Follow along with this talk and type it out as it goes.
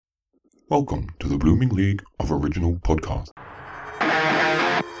Welcome to the Blooming League of Original Podcasts.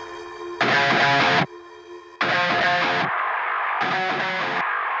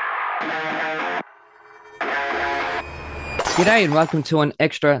 G'day and welcome to an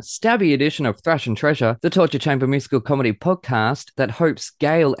extra stabby edition of Thrash and Treasure, the Torture Chamber musical comedy podcast that hopes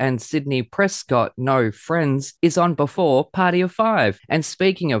Gail and Sydney Prescott No Friends is on before Party of Five. And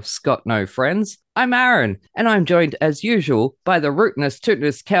speaking of Scott No Friends, I'm Aaron, and I'm joined as usual by the rootinest,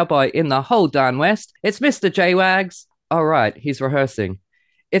 tootinest cowboy in the whole darn West. It's Mr. J-Wags. All right, he's rehearsing.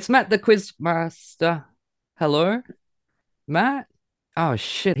 It's Matt the Quizmaster. Hello? Matt? Oh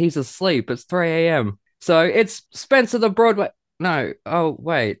shit, he's asleep. It's 3 a.m. So it's Spencer the Broadway. No, oh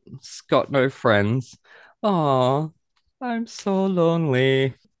wait, Scott No Friends. Oh, I'm so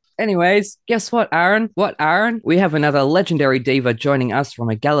lonely. Anyways, guess what, Aaron? What, Aaron? We have another legendary diva joining us from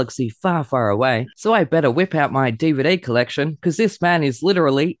a galaxy far, far away. So I better whip out my DVD collection, because this man is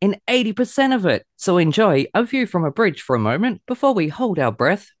literally in 80% of it. So enjoy a view from a bridge for a moment before we hold our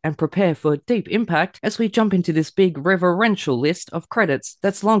breath and prepare for deep impact as we jump into this big reverential list of credits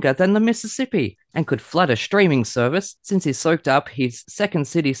that's longer than the Mississippi and could flood a streaming service since he soaked up his Second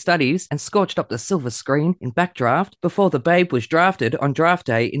City studies and scorched up the silver screen in Backdraft before the babe was drafted on draft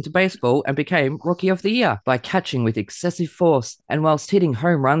day into baseball and became Rookie of the Year by catching with excessive force. And whilst hitting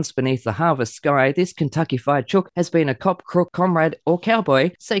home runs beneath the harvest sky, this Kentucky-fied chook has been a cop, crook, comrade, or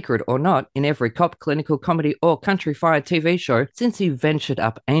cowboy, sacred or not, in every cop, clinical comedy, or country-fired TV show since he ventured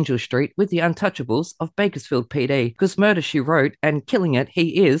up Angel Street with the untouchables of Bakersfield PD, because Murder, She Wrote and Killing It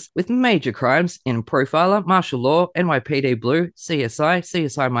he is, with major crimes in Profiler, Martial Law, NYPD Blue, CSI,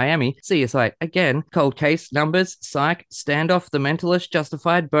 CSI Miami, CSI Again, Cold Case, Numbers, Psych, Standoff, The Mentalist,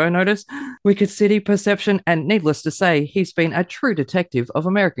 Justified, Burn Notice, Wicked City, Perception, and needless to say, he's been a true detective of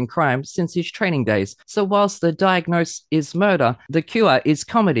American crime since his training days. So whilst the diagnosis is murder, the cure is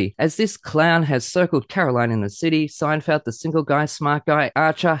comedy, as this clown has circled Caroline in the City, Seinfeld, The Single Guy, Smart Guy,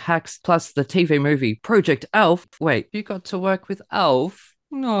 Archer, Hacks, plus the TV movie Project Elf. Wait, you got to work with Elf?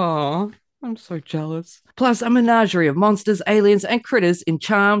 No. I'm so jealous. Plus a menagerie of monsters, aliens, and critters in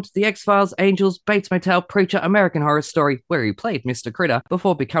Charmed, The X-Files, Angels, Bates Motel, Preacher, American Horror Story, where he played Mr. Critter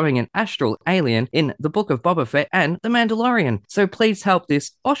before becoming an astral alien in The Book of Boba Fett and The Mandalorian. So please help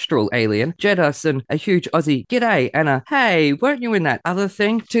this austral alien jet us a huge Aussie g'day and a hey, weren't you in that other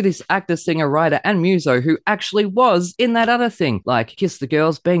thing? To this actor, singer, writer, and muso who actually was in that other thing, like Kiss the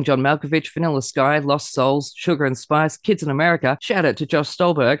Girls, Being John Malkovich, Vanilla Sky, Lost Souls, Sugar and Spice, Kids in America, shout out to Josh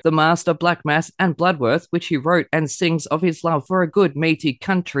Stolberg, The Master, Black Mass, and Bloodworth, which he wrote and sings of his love for a good meaty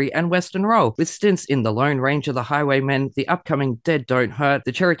country and western roll, with stints in The Lone Ranger, The Highwaymen, the upcoming Dead Don't Hurt,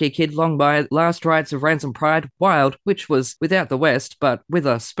 The Cherokee Kid, Long By, Last Rites of Ransom Pride, Wild, which was without the West, but with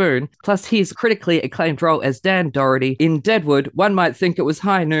a spoon, plus his critically acclaimed role as Dan Doherty in Deadwood. One might think it was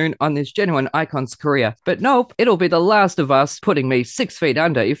high noon on this genuine icon's career, but nope, it'll be The Last of Us, putting me 6 feet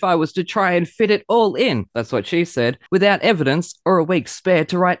under if I was to try and fit it all in, that's what she said, without evidence or a week spare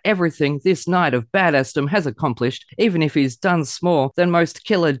to write everything this night of badassdom has accomplished, even if he's done more than most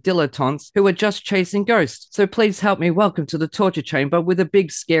killer dilettantes who are just chasing ghosts. So please help me welcome to the torture chamber with a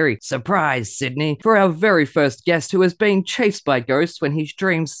big scary surprise, Sydney, for our very first guest who has been chased by ghosts when his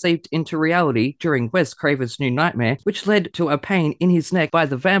dreams seeped into reality during Wes Craven's New Nightmare, which led to a pain in his neck by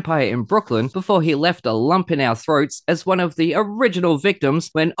the vampire in Brooklyn before he left a lump in our throats as one of the original victims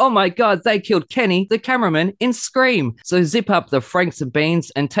when, oh my god, they killed Kenny, the cameraman, in Scream. So zip up the Franks and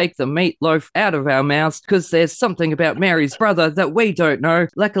beans and take the meatloaf out of our mouths, because there's something about Mary's brother that we don't know.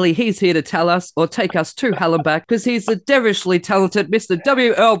 Luckily, he's here to tell us or take us to hell and back, because he's the devilishly talented Mr.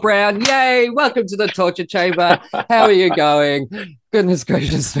 W. Earl Brown. Yay! Welcome to the torture chamber. How are you going? Goodness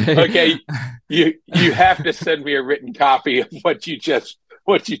gracious me. Okay, you have to send me a written copy of what you just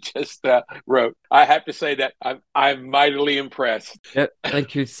wrote. I have to say that I'm mightily impressed. Yep,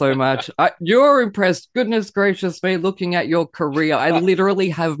 thank you so much. You're impressed. Goodness gracious me, looking at your career. I literally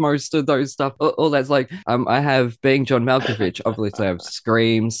have most of those stuff. All that's like, I have Being John Malkovich. Obviously, I have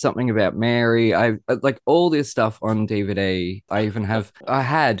Scream, Something About Mary. I like all this stuff on DVD. I even have, I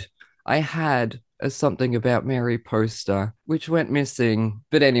had a Something About Mary poster, which went missing.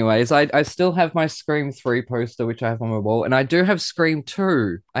 But anyways, I still have my Scream 3 poster, which I have on my wall. And I do have Scream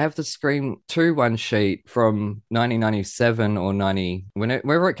 2. I have the Scream 2 one sheet from 1997 or 90,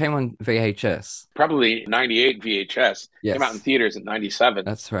 whenever it came on VHS. Probably 98 VHS. Yes. Came out in theaters in 97.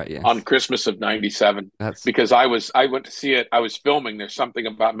 That's right, yes. On Christmas of 97. That's because I went to see it. I was filming There's Something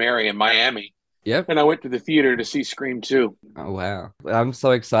About Mary in Miami. Yep. And I went to the theater to see Scream 2. Oh wow. I'm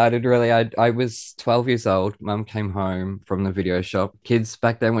so excited, really. I was 12 years old. Mum came home from the video shop. Kids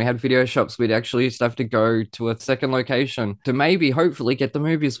back then, we had video shops. We'd actually used to have to go to a second location to maybe hopefully get the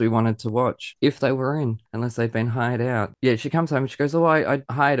movies we wanted to watch if they were in, unless they'd been hired out. Yeah, she comes home and she goes, "Oh, I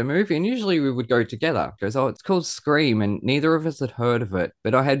hired a movie," and usually we would go together. She goes, "Oh, it's called Scream," and neither of us had heard of it,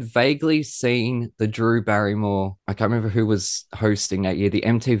 but I had vaguely seen the Drew Barrymore. I can't remember who was hosting that year. The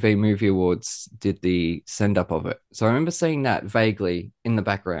MTV Movie Awards did the send up of it. So I remember seeing that vaguely in the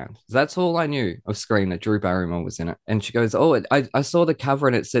background. That's all I knew of Scream, that Drew Barrymore was in it. And she goes, "Oh, I saw the cover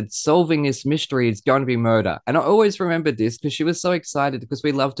and it said, 'Solving this mystery is going to be murder.'" And I always remembered this because she was so excited because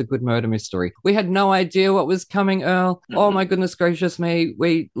we loved a good murder mystery. We had no idea what was coming, Earl. Oh my goodness gracious me.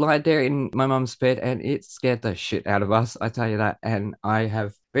 We lied there in my mum's bed and it scared the shit out of us. I tell you that. And I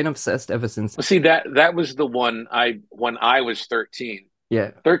have been obsessed ever since. Well, see, that was the one when I was 13.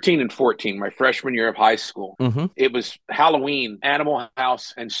 Yeah. 13 and 14, my freshman year of high school. Mm-hmm. It was Halloween, Animal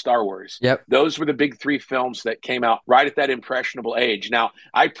House, and Star Wars. Yep. Those were the big three films that came out right at that impressionable age. Now,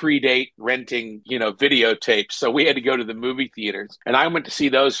 I predate renting, videotapes, so we had to go to the movie theaters. And I went to see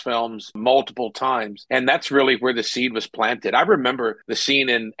those films multiple times. And that's really where the seed was planted. I remember the scene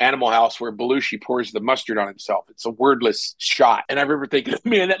in Animal House where Belushi pours the mustard on himself. It's a wordless shot. And I remember thinking,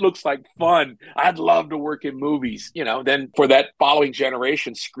 man, that looks like fun. I'd love to work in movies. Then for that following generation,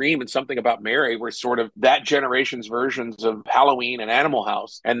 Scream and Something About Mary were sort of that generation's versions of Halloween and Animal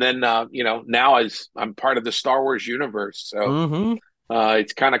House. And then, now as I'm part of the Star Wars universe, so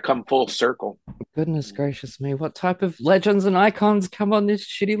it's kind of come full circle. Goodness gracious me, what type of legends and icons come on this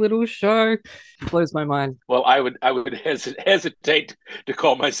shitty little show? It blows my mind. Well, I would hesitate to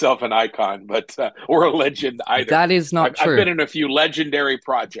call myself an icon, but or a legend either. That is not true. I've been in a few legendary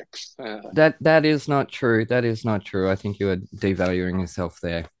projects. That is not true. That is not true. I think you are devaluing yourself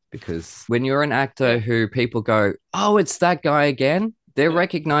there because when you're an actor who people go, "Oh, it's that guy again," they're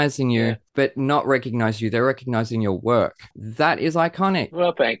recognizing you, but not recognize you. They're recognizing your work. That is iconic.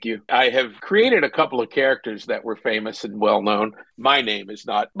 Well, thank you. I have created a couple of characters that were famous and well known. My name is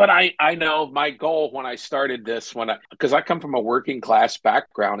not, but I know my goal when I started this, because I come from a working class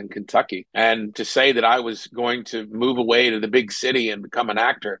background in Kentucky, and to say that I was going to move away to the big city and become an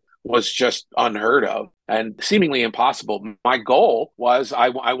actor was just unheard of and seemingly impossible. My goal was I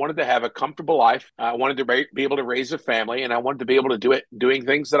wanted to have a comfortable life. I wanted to be able to raise a family, and I wanted to be able to do it doing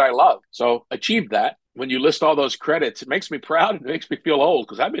things that I love. So achieved that. When you list all those credits, it makes me proud and it makes me feel old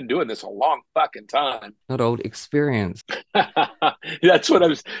because I've been doing this a long fucking time. Not old, experience. That's what I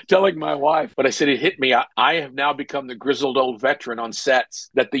was telling my wife. But I said, it hit me. I have now become the grizzled old veteran on sets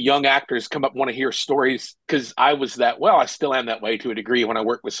that the young actors come up and want to hear stories because I was I still am that way to a degree when I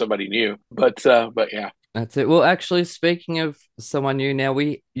work with somebody new. But yeah. That's it. Well, actually, speaking of someone new, now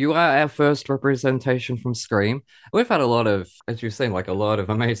you are our first representation from Scream. We've had a lot of, as you've seen, like a lot of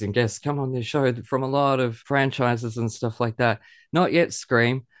amazing guests come on this show from a lot of franchises and stuff like that. Not yet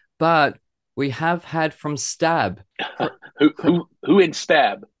Scream, but we have had from Stab. Who in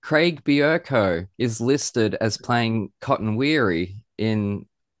Stab? Craig Bierko is listed as playing Cotton Weary in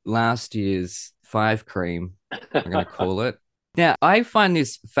last year's Five Cream, I'm going to call it. Now, I find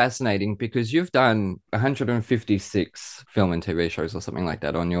this fascinating because you've done 156 film and TV shows or something like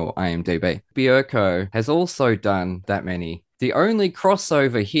that on your IMDb. Bierko has also done that many. The only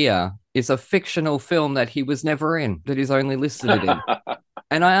crossover here is a fictional film that he was never in, that he's only listed it in.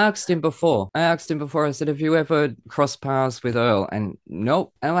 And I asked him before, I said, "Have you ever crossed paths with Earl?" And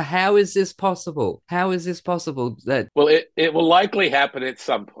nope. And I'm like, how is this possible? How is this possible that... Well, it will likely happen at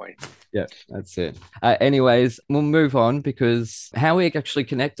some point. Yeah, that's it. Anyways, we'll move on because how we actually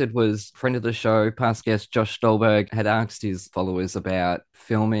connected was friend of the show, past guest Josh Stolberg had asked his followers about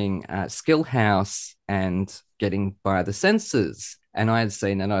filming Skill House and getting by the censors. And I had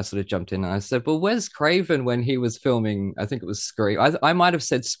seen, and I sort of jumped in and I said, "Well, where's Craven when he was filming?" I think it was Scream. I might have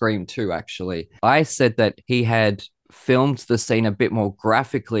said Scream 2, actually. I said that he had filmed the scene a bit more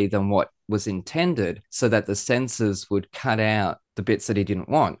graphically than what was intended so that the censors would cut out the bits that he didn't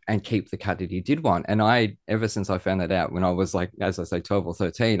want and keep the cut that he did want. And ever since I found that out when I was like, as I say, 12 or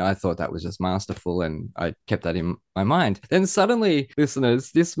 13, I thought that was just masterful and I kept that in my mind. Then suddenly,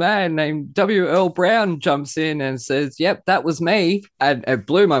 listeners, this man named W. Earl Brown jumps in and says, "Yep, that was me." And it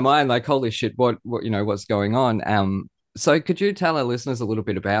blew my mind, like, holy shit, what's going on? So could you tell our listeners a little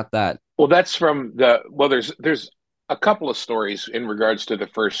bit about that? Well, that's from there's a couple of stories in regards to the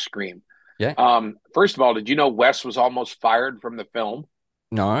first Scream. Yeah. First of all, did you know Wes was almost fired from the film?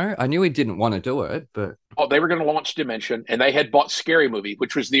 No, I knew he didn't want to do it, but... Oh, they were going to launch Dimension, and they had bought Scary Movie,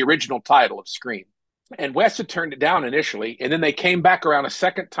 which was the original title of Scream. And Wes had turned it down initially, and then they came back around a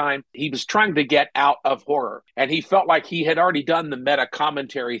second time. He was trying to get out of horror, and he felt like he had already done the meta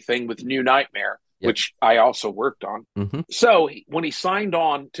commentary thing with New Nightmare, which I also worked on. So when he signed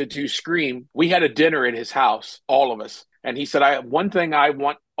on to do Scream, we had a dinner at his house, all of us. And he said, one thing I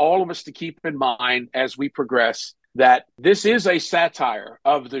want all of us to keep in mind as we progress, that this is a satire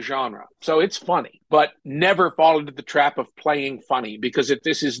of the genre. So it's funny, but never fall into the trap of playing funny, because if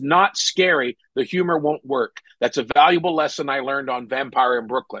this is not scary, the humor won't work. That's a valuable lesson I learned on Vampire in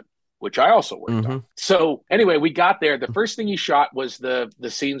Brooklyn, which I also worked on. So anyway, we got there. The first thing he shot was the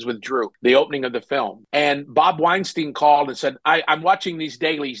scenes with Drew, the opening of the film. And Bob Weinstein called and said, I'm watching these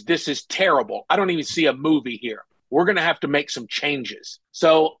dailies. This is terrible. I don't even see a movie here. We're going to have to make some changes.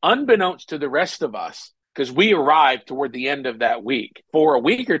 So unbeknownst to the rest of us, because we arrived toward the end of that week, for a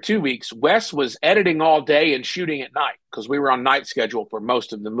week or 2 weeks, Wes was editing all day and shooting at night, because we were on night schedule for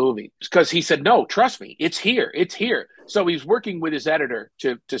most of the movie. Because he said, no, trust me, it's here. It's here. So he's working with his editor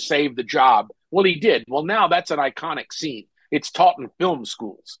to save the job. Well, he did. Well, now that's an iconic scene. It's taught in film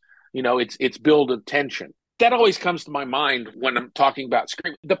schools. It's build of tension. That always comes to my mind when I'm talking about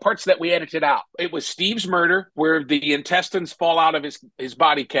Scream. The parts that we edited out. It was Steve's murder, where the intestines fall out of his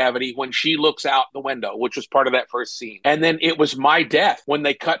body cavity when she looks out the window, which was part of that first scene. And then it was my death when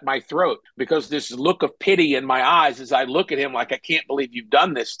they cut my throat, because this look of pity in my eyes as I look at him like, I can't believe you've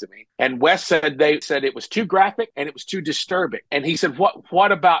done this to me. And Wes said, they said it was too graphic and it was too disturbing. And he said,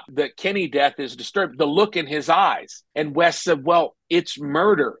 what about the Kenny death is disturbing? The look in his eyes. And Wes said, well, it's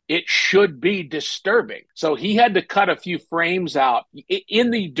murder. It should be disturbing. So he had to cut a few frames out.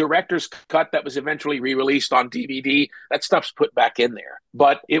 In the director's cut that was eventually re-released on DVD, that stuff's put back in there.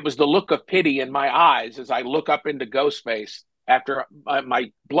 But it was the look of pity in my eyes as I look up into Ghostface after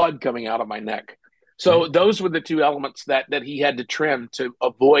my blood coming out of my neck. So those were the two elements that he had to trim to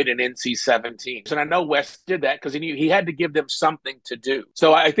avoid an NC-17. And I know Wes did that because he knew he had to give them something to do.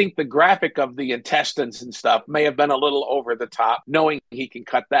 So I think the graphic of the intestines and stuff may have been a little over the top, knowing he can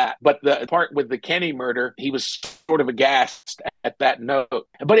cut that. But the part with the Kenny murder, he was sort of aghast at that note.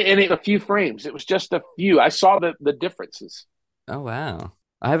 But in a few frames, it was just a few. I saw the differences. Oh, wow.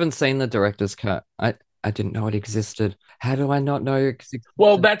 I haven't seen the director's cut. I didn't know it existed. How do I not know it existed?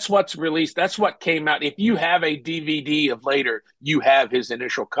 Well, that's what's released. That's what came out. If you have a DVD of later, you have his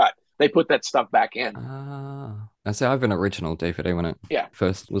initial cut. They put that stuff back in. I say I have an original DVD when it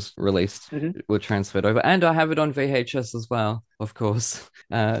first was released. It was transferred over. And I have it on VHS as well, of course.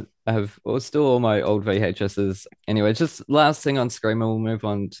 I have still all my old VHSs. Anyway, just last thing on Scream, and we'll move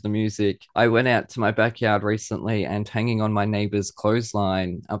on to the music. I went out to my backyard recently, and hanging on my neighbor's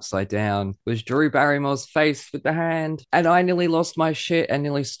clothesline upside down was Drew Barrymore's face with the hand. And I nearly lost my shit and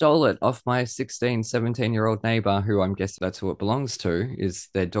nearly stole it off my 16, 17-year-old neighbor, who I'm guessing that's who it belongs to, is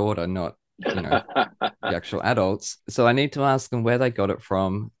their daughter, not the actual adults. So I need to ask them where they got it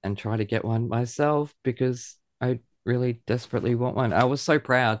from and try to get one myself, because I really desperately want one. I was so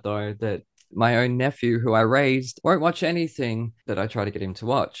proud, though, that my own nephew, who I raised, won't watch anything that I try to get him to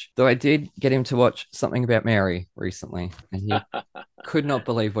watch. Though I did get him to watch Something About Mary recently, and he could not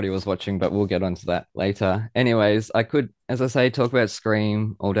believe what he was watching, but we'll get onto that later. Anyways, I could, as I say, talk about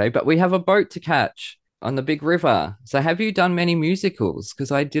Scream all day, but we have a boat to catch on the big river. So have you done many musicals?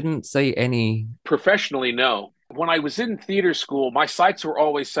 Because I didn't see any. Professionally, no. When I was in theater school, my sights were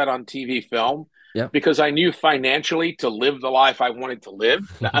always set on TV film. Because I knew financially, to live the life I wanted to live,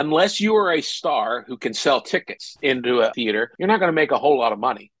 unless you are a star who can sell tickets into a theater, you're not going to make a whole lot of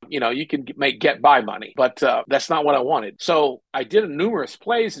money. You can make get by money, but that's not what I wanted. So I did numerous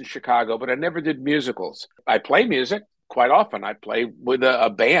plays in Chicago, but I never did musicals. I play music quite often. I play with a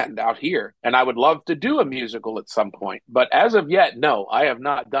band out here, and I would love to do a musical at some point. But as of yet, no, I have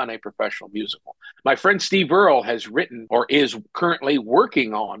not done a professional musical. My friend Steve Earl has written, or is currently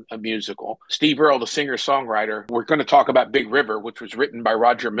working on, a musical. Steve Earl, the singer-songwriter. We're going to talk about Big River, which was written by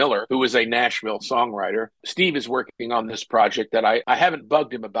Roger Miller, who is a Nashville songwriter. Steve is working on this project that I haven't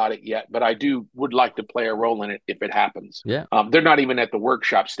bugged him about it yet, but I would like to play a role in it if it happens. They're not even at the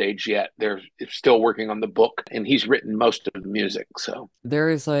workshop stage yet. They're still working on the book, and he's written most of the music. So there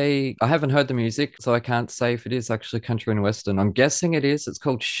is I haven't heard the music, so I can't say if it is actually country and western. I'm guessing it is. It's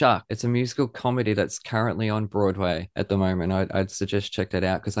called Shuck. It's a musical comedy that's currently on Broadway at the moment. I'd suggest check that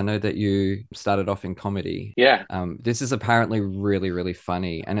out, because I know that you started off in comedy. This is apparently really, really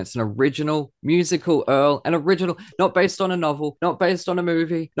funny, and it's an original musical, Earl, an original, not based on a novel, not based on a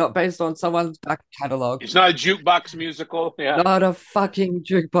movie, not based on someone's back catalog. It's not a jukebox musical. Not a fucking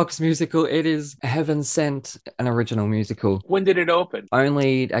jukebox musical. It is heaven sent, an original musical. When did it open?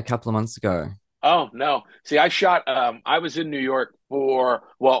 Only a couple of months ago. Oh no. See, I was in New York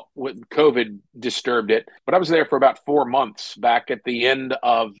when COVID disturbed it, but I was there for about 4 months back at the end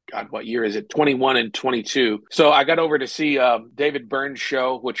of God, what year is it? 21 and 22. So I got over to see David Byrne's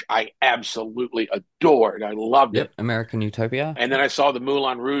show, which I absolutely adored. I loved Yep, it. American Utopia. And then I saw the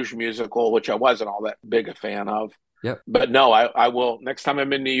Moulin Rouge musical, which I wasn't all that big a fan of. Yep. But no, I will next time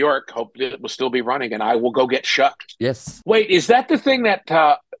I'm in New York, hopefully it will still be running and I will go get shucked. Yes. Wait, is that the thing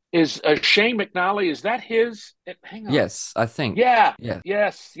that is Shane McNally? Is that his? Hang on. Yes, I think. Yeah. Yeah.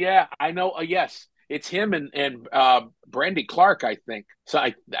 Yes. Yeah. I know. Yes. It's him and Brandy Clark, I think. So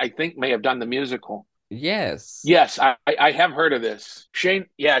I think may have done the musical. Yes. Yes, I have heard of this. Shane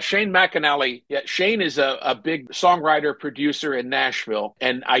McAnally. Yeah, Shane is a big songwriter, producer in Nashville.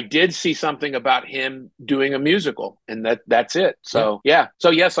 And I did see something about him doing a musical, and that's it. So, yeah. So,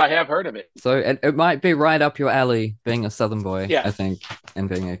 yes, I have heard of it. So it might be right up your alley being a Southern boy, Yeah. I think, and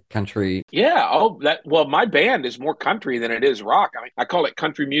being a country. Yeah. Oh, my band is more country than it is rock. I mean, I call it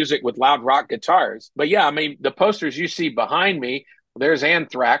country music with loud rock guitars. But yeah, I mean, the posters you see behind me, there's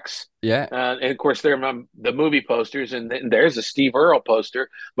Anthrax. Yeah. And of course, there are the movie posters, and there's a Steve Earle poster.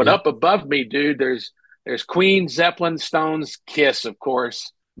 But up above me, dude, there's Queen, Zeppelin, Stones, Kiss, of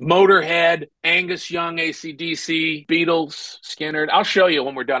course, Motorhead, Angus Young, AC/DC, Beatles, Skinner. I'll show you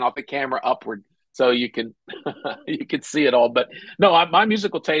when we're done. I'll put the camera upward so you can you can see it all. But no, my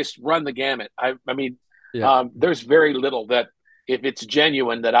musical tastes run the gamut. I mean, there's very little that, if it's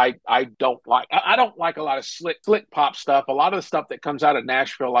genuine, that I don't like. I don't like a lot of slick pop stuff. A lot of the stuff that comes out of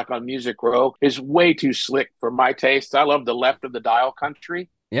Nashville, like on Music Row, is way too slick for my taste. I love the left of the dial country.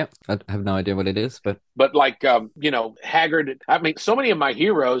 Yep. I have no idea what it is, but like, Haggard. I mean, so many of my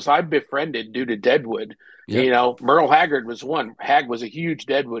heroes I've befriended due to Deadwood. Yep. Merle Haggard was one. Hag was a huge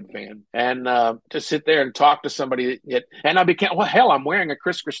Deadwood fan. And to sit there and talk to somebody, and I became, I'm wearing a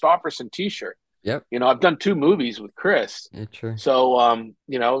Chris Christopherson t-shirt. Yep. I've done 2 movies with Chris. Yeah, true. So,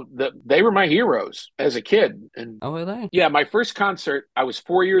 they were my heroes as a kid. And oh, were they? Yeah, my first concert, I was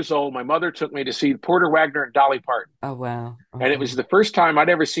 4 years old. My mother took me to see Porter Wagner and Dolly Parton. Oh, wow. And it was the first time I'd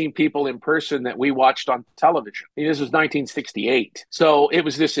ever seen people in person that we watched on television. This was 1968. So it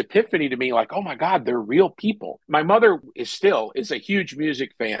was this epiphany to me, like, oh my God, they're real people. My mother is a huge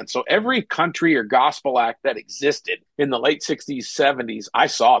music fan. So every country or gospel act that existed in the late 60s, 70s, I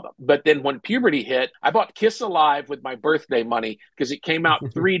saw them. But then when puberty hit, I bought Kiss Alive with my birthday money because it came out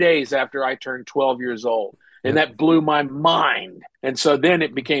 3 days after I turned 12 years old. And that blew my mind. And so then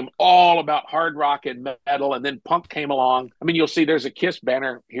it became all about hard rock and metal. And then punk came along. I mean, you'll see there's a Kiss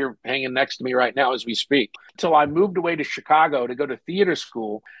banner here hanging next to me right now as we speak. Until I moved away to Chicago to go to theater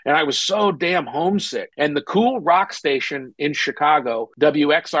school. And I was so damn homesick. And the cool rock station in Chicago,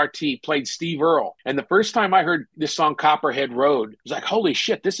 WXRT, played Steve Earle. And the first time I heard this song, Copperhead Road, I was like, holy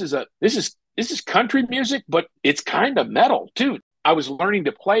shit, this is country music, but it's kind of metal too. I was learning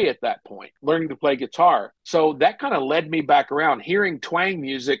to play at that point, learning to play guitar. So that kind of led me back around. Hearing twang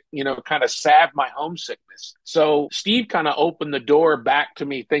music, kind of salved my homesickness. So Steve kind of opened the door back to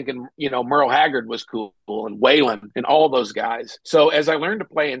me thinking, Merle Haggard was cool and Waylon and all those guys. So as I learned to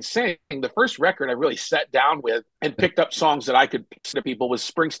play and sing, the first record I really sat down with and picked up songs that I could pitch to people was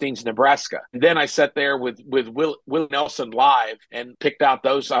Springsteen's Nebraska. And then I sat there with Willie Nelson Live and picked out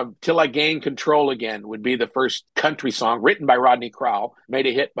those. Till I Gained Control Again would be the first country song written by Rodney Crowell, made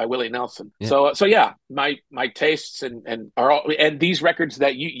a hit by Willie Nelson. Yeah. So yeah, my tastes and these records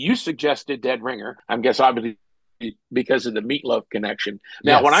that you suggested, Dead Ringer, I guess obviously because of the Meatloaf connection.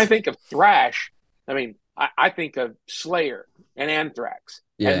 Now, when I think of thrash, I mean, I think of Slayer and Anthrax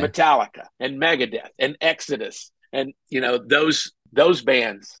and Metallica and Megadeth and Exodus and those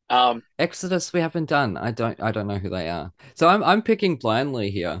bands. Exodus we haven't done. I don't know who they are. So I'm picking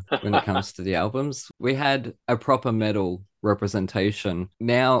blindly here when it comes to the albums. We had a proper metal representation.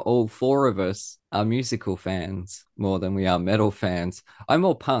 Now all 4 of us are musical fans more than we are metal fans. I'm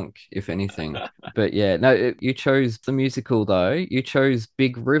more punk, if anything. But yeah, no, you chose the musical though. You chose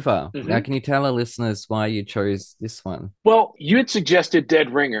Big River. Mm-hmm. Now, can you tell our listeners why you chose this one? Well, you had suggested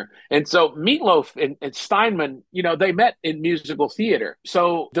Dead Ringer. And so Meatloaf and Steinman, they met in musical theater.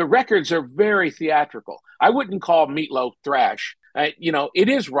 So the records are very theatrical. I wouldn't call Meatloaf thrash. It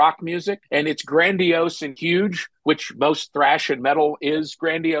is rock music and it's grandiose and huge, which most thrash and metal is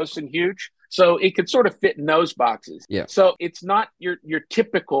grandiose and huge. So it could sort of fit in those boxes. Yeah. So it's not your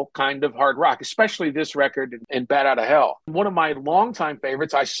typical kind of hard rock, especially this record and Bat Out of Hell. One of my longtime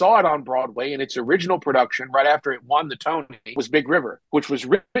favorites, I saw it on Broadway in its original production right after it won the Tony, was Big River, which was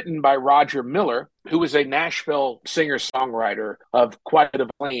written by Roger Miller who was a Nashville singer-songwriter of quite a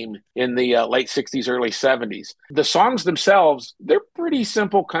acclaim in the late 60s, early 70s. The songs themselves, they're pretty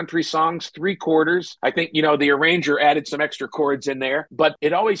simple country songs, 3/4. I think, the arranger added some extra chords in there, but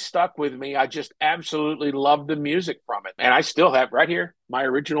it always stuck with me. I just absolutely loved the music from it. And I still have right here my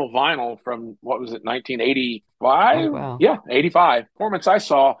original vinyl from, what was it, 1985? Oh, wow. Yeah, 85. Performance I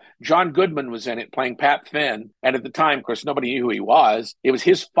saw, John Goodman was in it playing Pat Finn. And at the time, of course, nobody knew who he was. It was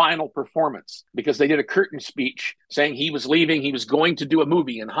his final performance because they did a curtain speech saying he was leaving. He was going to do a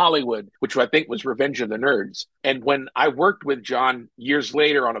movie in Hollywood, which I think was Revenge of the Nerds. And when I worked with John years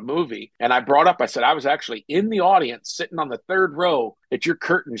later on a movie, and I brought up, I said, I was actually in the audience sitting on the third row at your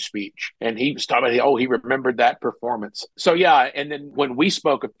curtain speech. And he was talking about, he remembered that performance. So, yeah. And then when we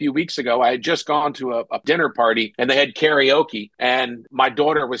spoke a few weeks ago, I had just gone to a dinner party and they had karaoke. And my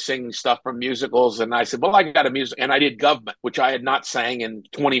daughter was singing stuff from musicals. And I said, well, I got a music. And I did Government, which I had not sang in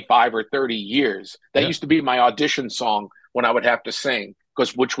 25 or 30 years. That used to be my audition song when I would have to sing,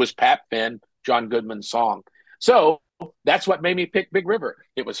 which was Pat Finn, John Goodman's song. So that's what made me pick Big River.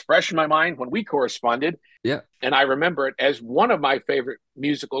 It was fresh in my mind when we corresponded. Yeah. And I remember it as one of my favorite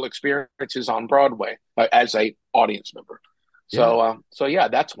musical experiences on Broadway as a audience member. So yeah,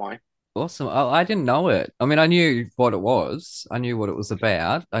 that's why. Awesome. I didn't know it. I mean, I knew what it was. I knew what it was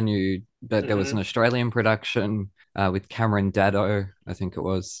about. I knew that there was an Australian production with Cameron Daddo, I think it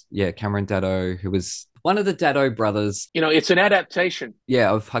was. Yeah, Cameron Daddo, who was one of the Daddo brothers. It's an adaptation.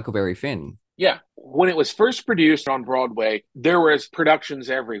 Yeah, of Huckleberry Finn. Yeah. When it was first produced on Broadway, there was productions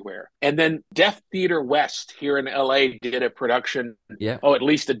everywhere. And then Deaf Theater West here in LA did a production, at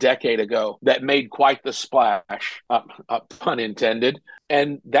least a decade ago, that made quite the splash, pun intended.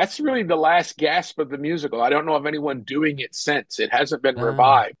 And that's really the last gasp of the musical. I don't know of anyone doing it since. It hasn't been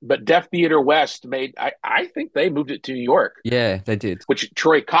revived. But Deaf Theater West I think they moved it to New York. Yeah, they did. Which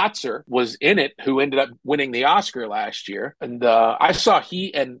Troy Kotzer was in it, who ended up winning the Oscar last year. And I saw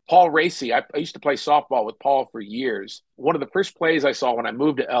he and Paul Racy. I used to play softball with Paul for years. One of the first plays I saw when I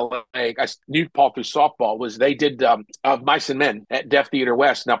moved to LA, I knew Paul through softball, was they did Of Mice and Men at Deaf Theater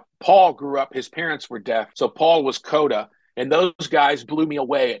West. Now, Paul grew up, his parents were deaf, so Paul was coda. And those guys blew me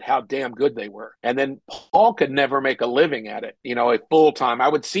away at how damn good they were. And then Paul could never make a living at it, at full time. I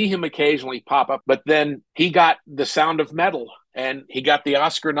would see him occasionally pop up, but then he got The Sound of Metal. And he got the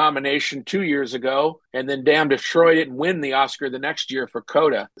Oscar nomination 2 years ago. And then damned if Troy didn't win the Oscar the next year for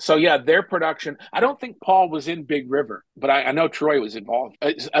Coda. So, yeah, their production. I don't think Paul was in Big River, but I know Troy was involved.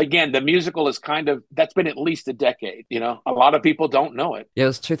 Again, the musical is that's been at least a decade. A lot of people don't know it. Yeah, it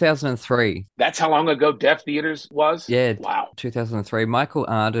was 2003. That's how long ago Deaf Theaters was? Yeah. Wow. 2003. Michael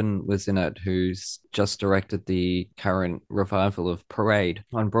Arden was in it, who's just directed the current revival of Parade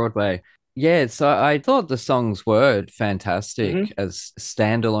on Broadway. Yeah, so I thought the songs were fantastic as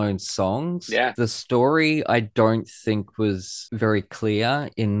standalone songs. Yeah. The story, I don't think was very clear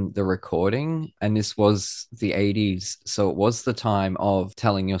in the recording. And this was the 80s. So it was the time of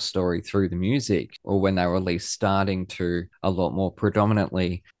telling your story through the music, or when they were at least starting to a lot more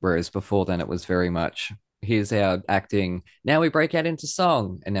predominantly. Whereas before then it was very much, here's our acting. Now we break out into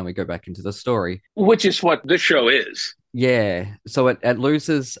song and then we go back into the story. Which is what this show is. Yeah, so it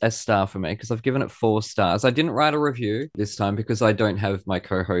loses a star for me because I've given it 4 stars. I didn't write a review this time because I don't have my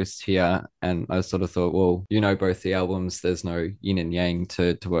co-host here, and I sort of thought, well, both the albums, there's no yin and yang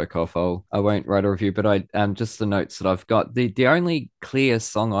to work off. I won't write a review, but I just the notes that I've got. The only clear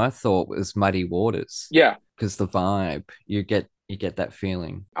song I thought was Muddy Waters. Yeah, because the vibe you get that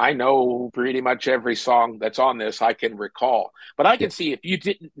feeling. I know pretty much every song that's on this I can recall. But I can see if you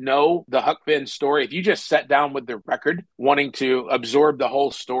didn't know the Huck Finn story, if you just sat down with the record wanting to absorb the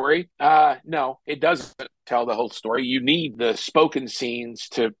whole story, no, it doesn't tell the whole story. You need the spoken scenes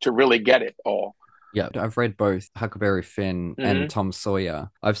to really get it all. Yeah, I've read both Huckleberry Finn and Tom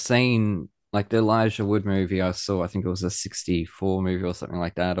Sawyer. I've seen like the Elijah Wood movie I saw, I think it was a 64 movie or something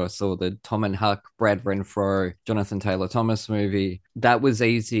like that. I saw the Tom and Huck, Brad Renfro, Jonathan Taylor Thomas movie. That was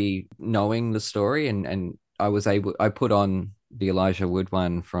easy knowing the story, and I put on the Elijah Wood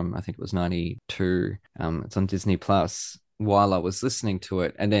one from, I think it was 92. It's on Disney Plus while I was listening to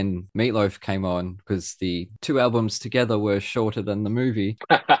it. And then Meatloaf came on because the 2 albums together were shorter than the movie.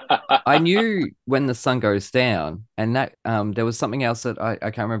 I knew When the Sun Goes Down, and that there was something else that I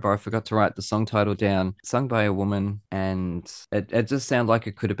can't remember. I forgot to write the song title down, sung by a woman, and it just sounded like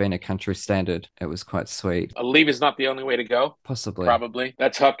it could have been a country standard. It was quite sweet. Leave Is Not the Only Way to Go. Possibly. Probably.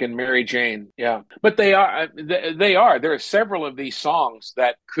 That's Huck and Mary Jane. Yeah. But they are. There are several of these songs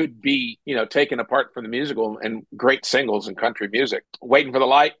that could be, taken apart from the musical and great singles in country music. Waiting for the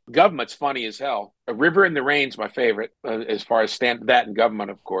Light. Government's funny as hell. A River in the Rain's my favorite as far as that and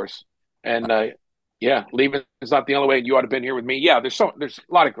Government, of course. And Yeah, Leaving is Not the Only Way, and You Ought to Have Been Here with Me. Yeah, there's a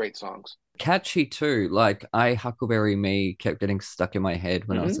lot of great songs. Catchy too. Like I Huckleberry Me kept getting stuck in my head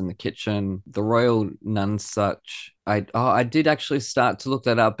when I was Mhm. in the kitchen. The Royal Nonesuch. I did actually start to look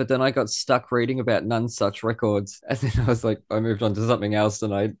that up, but then I got stuck reading about Nonesuch records, and then I was like, I moved on to something else,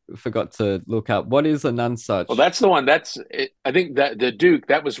 and I forgot to look up what is a Well, Nonesuch. that's the one. That's it. I think that the Duke,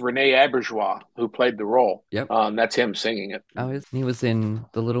 that was Rene Auberjois who played the role. Yep. That's him singing it. Oh, he was in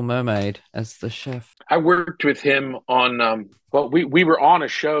The Little Mermaid as the chef. I worked with him on well, we were on a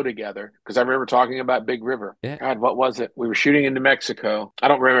show together because I remember talking about Big River. Yeah. God, what was it? We were shooting in New Mexico. I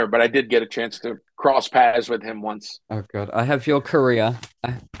don't remember, but I did get a chance to cross paths with him once. Oh God, I have your career.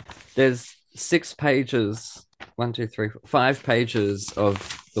 There's 6 pages, 5 pages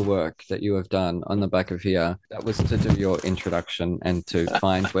of the work that you have done on the back of here. That was to do your introduction and to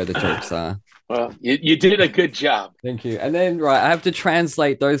find where the jokes are. Well, you did a good job. Thank you. And then, right, I have to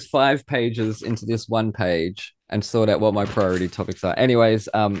translate those 5 pages into this one page and sort out what my priority topics are. Anyways,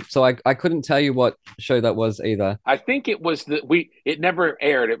 so I couldn't tell you what show that was either. I think it was it never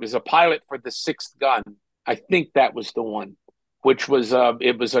aired. It was a pilot for The Sixth Gun. I think that was the one, which was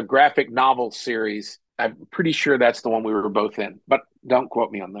it was a graphic novel series. I'm pretty sure that's the one we were both in, but don't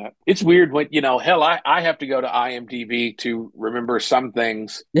quote me on that. It's weird when, hell, I have to go to IMDb to remember some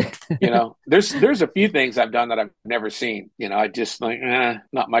things. There's a few things I've done that I've never seen. I just like,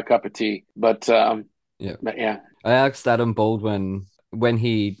 not my cup of tea. But Yeah. but yeah. I asked Adam Baldwin when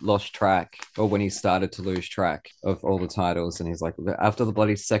he lost track or when he started to lose track of all the titles, and he's like, after the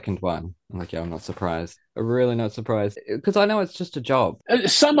bloody second one. I'm like, yeah, I'm not surprised. I'm really not surprised because I know it's just a job.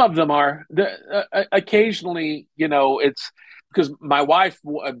 Some of them are. Occasionally, it's because my wife,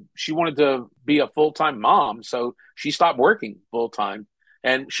 she wanted to be a full-time mom, so she stopped working full-time.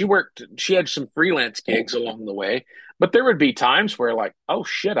 And she had some freelance gigs along the way, but there would be times where like, oh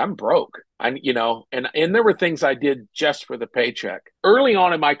shit, I'm broke. And there were things I did just for the paycheck. Early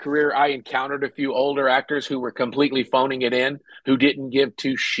on in my career, I encountered a few older actors who were completely phoning it in, who didn't give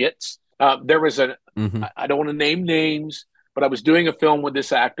two shits. There was I don't want to name names, but I was doing a film with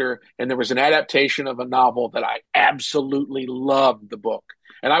this actor, and there was an adaptation of a novel that I absolutely loved the book.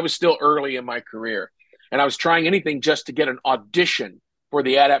 And I was still early in my career, and I was trying anything just to get an audition for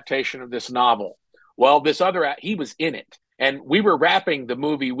the adaptation of this novel. Well, he was in it, and we were wrapping the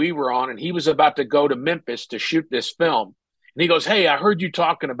movie we were on, and he was about to go to Memphis to shoot this film. And he goes, "Hey, I heard you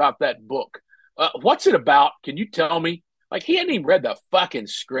talking about that book. What's it about? Can you tell me?" Like, he hadn't even read the fucking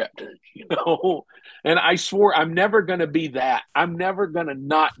script, And I swore I'm never going to be that. I'm never going to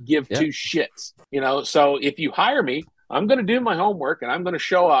not give two shits, So if you hire me, I'm going to do my homework and I'm going to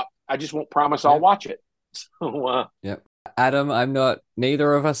show up. I just won't promise I'll watch it. So, Yep. Adam,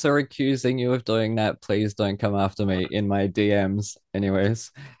 neither of us are accusing you of doing that. Please don't come after me in my DMs.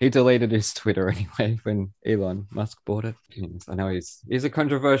 Anyways, he deleted his Twitter anyway when Elon Musk bought it. I know he's a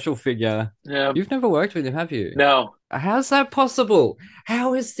controversial figure. Yeah. You've never worked with him, have you? No. How's that possible?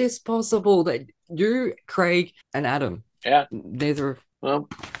 How is this possible that you, Craig, and Adam, neither Well,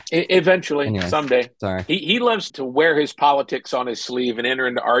 eventually, anyway, someday. Sorry. He loves to wear his politics on his sleeve and enter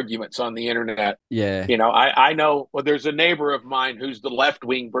into arguments on the internet. Yeah. I know, well, there's a neighbor of mine who's the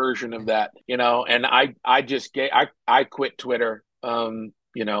left-wing version of that, and I quit Twitter,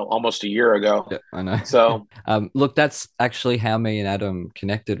 almost a year ago. Yeah, I know. So, look, that's actually how me and Adam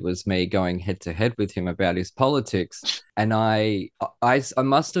connected, was me going head to head with him about his politics. And I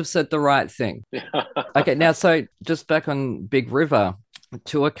must have said the right thing. Okay, now, so just back on Big River,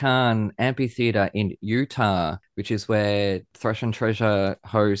 Tuacan Amphitheater in Utah, which is where Thrash and Treasure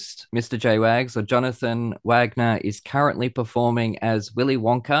host Mr. J. Wags, or Jonathan Wagner, is currently performing as Willy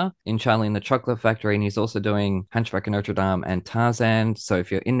Wonka in Charlie and the Chocolate Factory, and he's also doing Hunchback of Notre Dame and Tarzan. So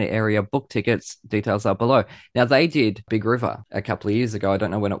if you're in the area, book tickets. Details are below. Now, they did Big River a couple of years ago. I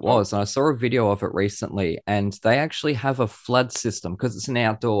don't know when it was, and I saw a video of it recently, and they actually have a flood system because it's an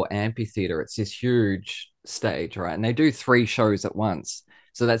outdoor amphitheater. It's this huge stage, right? And they do 3 shows at once.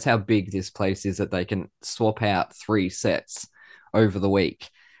 So that's how big this place is, that they can swap out 3 sets over the week.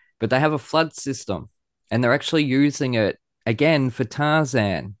 But they have a flood system, and they're actually using it again for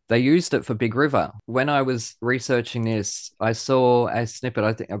Tarzan. They used it for Big River. When I was researching this, I saw a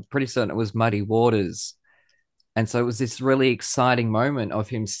snippet. I'm pretty certain it was Muddy Waters. And so it was this really exciting moment of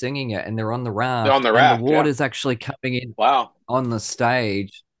him singing it, and they're on the raft. On the raft, and the water's actually coming in wow, on the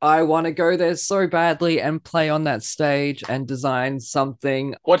stage. I want to go there so badly and play on that stage and design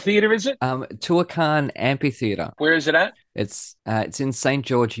something. What theater is it? Tuacan Amphitheater. Where is it at? It's in St.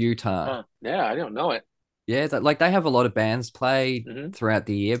 George, Utah. Yeah, I don't know it. Yeah, they have a lot of bands play throughout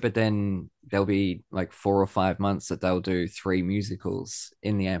the year, but then there'll be like 4 or 5 months that they'll do 3 musicals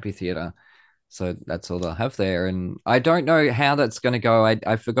in the amphitheater. So that's all they'll have there. And I don't know how that's going to go.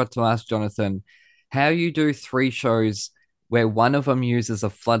 I forgot to ask Jonathan how you do 3 shows where one of them uses a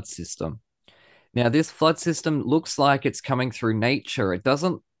flood system. Now, this flood system looks like it's coming through nature.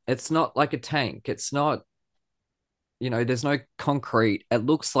 It's not like a tank. It's not, there's no concrete. It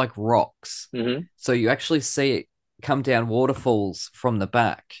looks like rocks. Mm-hmm. So you actually see it come down waterfalls from the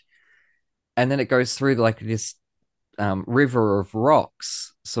back. And then it goes through like this river of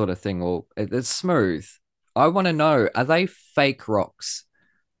rocks sort of thing, or it's smooth. I want to know, are they fake rocks?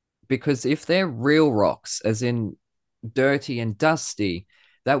 Because if they're real rocks, as in dirty and dusty,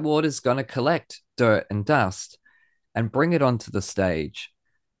 that water's going to collect dirt and dust and bring it onto the stage.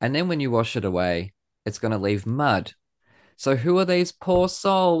 And then when you wash it away, it's going to leave mud. So who are these poor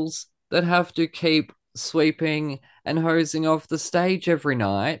souls that have to keep sweeping and hosing off the stage every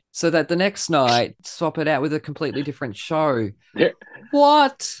night so that the next night swap it out with a completely different show?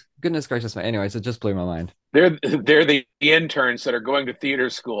 What? Goodness gracious me. Anyways, it just blew my mind. They're the interns that are going to theater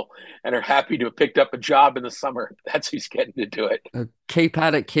school and are happy to have picked up a job in the summer. That's who's getting to do it. Keep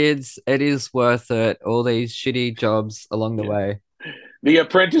at it, kids. It is worth it. All these shitty jobs along the way. The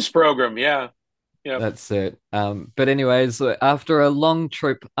apprentice program, yeah. Yeah. That's it. But anyways, after a long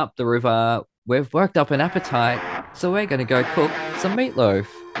trip up the river, we've worked up an appetite, so we're going to go cook some meatloaf.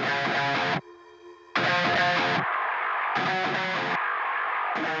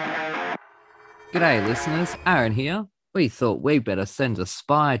 G'day, listeners. Aaron here. We thought we better send a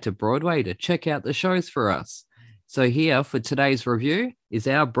spy to Broadway to check out the shows for us. So here for today's review is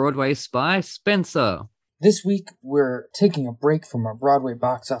our Broadway spy, Spencer. This week, we're taking a break from our Broadway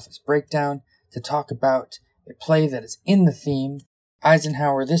box office breakdown to talk about a play that is in the theme,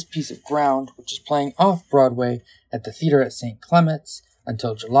 Eisenhower, This Piece of Ground, which is playing off-Broadway at the Theater at St. Clement's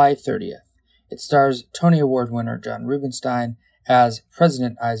until July 30th. It stars Tony Award winner John Rubinstein as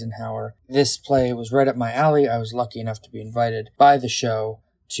President Eisenhower. This play was right up my alley. I was lucky enough to be invited by the show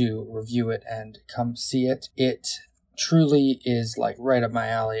to review it and come see it. It truly is like right up my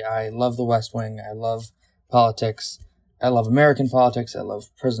alley. I love the West Wing. I love politics. I love American politics. I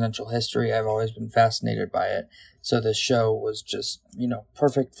love presidential history. I've always been fascinated by it. So this show was just,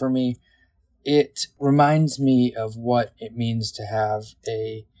 perfect for me. It reminds me of what it means to have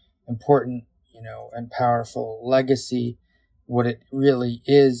a important, and powerful legacy. What it really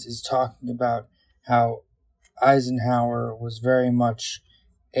is talking about how Eisenhower was very much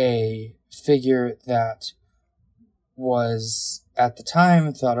a figure that was at the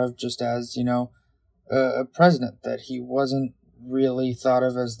time thought of just as, a president, that he wasn't really thought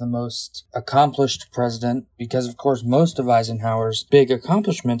of as the most accomplished president because, of course, most of Eisenhower's big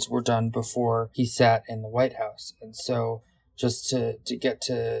accomplishments were done before he sat in the White House. And so just to get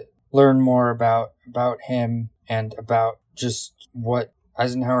to learn more about him and about just what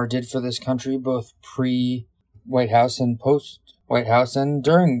Eisenhower did for this country, both pre-White House and post-White House and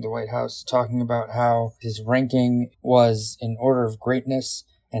during the White House, talking about how his ranking was in order of greatness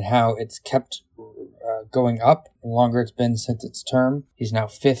and how it's kept going up the longer it's been since its term. He's now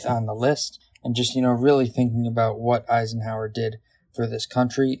 5th on the list. And just, really thinking about what Eisenhower did for this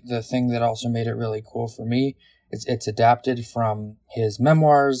country. The thing that also made it really cool for me is it's adapted from his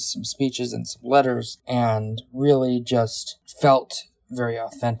memoirs, some speeches, and some letters, and really just felt very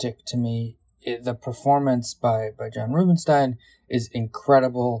authentic to me. The performance by John Rubinstein is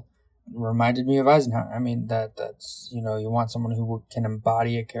incredible. Reminded me of Eisenhower. I mean, that's, you want someone who can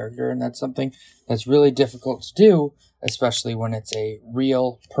embody a character, and that's something that's really difficult to do, especially when it's a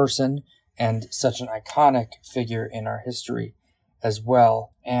real person and such an iconic figure in our history as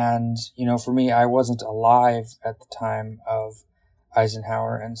well. And, for me, I wasn't alive at the time of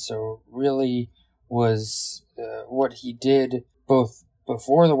Eisenhower, and so really was what he did both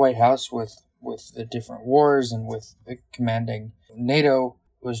before the White House with the different wars and with the commanding NATO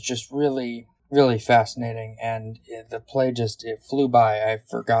was just really, really fascinating. And the play it flew by. I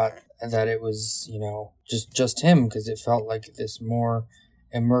forgot that it was, just him, because it felt like this more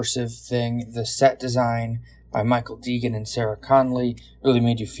immersive thing. The set design by Michael Deegan and Sarah Conley really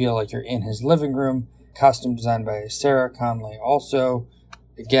made you feel like you're in his living room. Costume design by Sarah Conley also.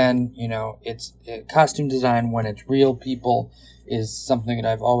 Again, it's costume design when it's real people is something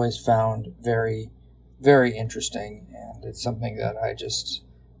that I've always found very, very interesting. And it's something that I just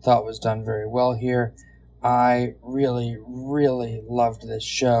thought was done very well here. I really, really loved this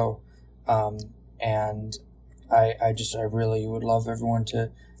show. And I really would love everyone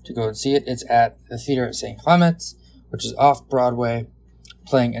to go and see it. It's at the Theater at St. Clement's, which is off Broadway,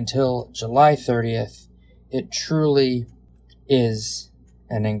 playing until July 30th. It truly is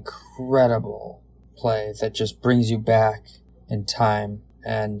an incredible play that just brings you back in time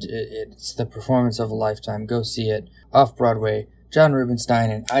and it's the performance of a lifetime. Go see it. Off-Broadway, John Rubinstein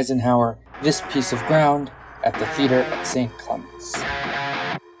and Eisenhower, This Piece of Ground, at the theater at St. Clement's.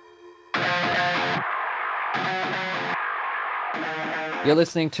 You're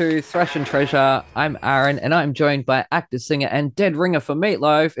listening to Thrash and Treasure. I'm Aaron, and I'm joined by actor, singer, and dead ringer for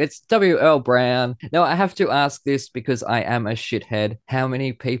Meatloaf. It's W.L. Brown. Now, I have to ask this because I am a shithead. How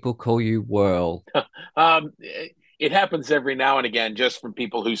many people call you Whirl? It happens every now and again, just from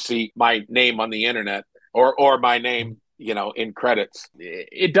people who see my name on the internet or my name, in credits.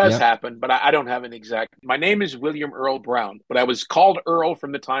 It does happen, but I don't have an exact. My name is William Earl Brown, but I was called Earl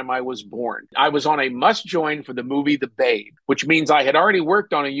from the time I was born. I was on a must join for the movie The Babe, which means I had already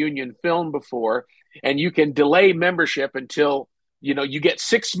worked on a union film before, and you can delay membership until you get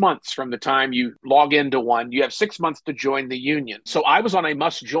 6 months from the time you log into one. You have 6 months to join the union. So I was on a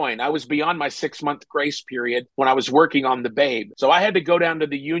must join. I was beyond my 6-month grace period when I was working on The Babe. So I had to go down to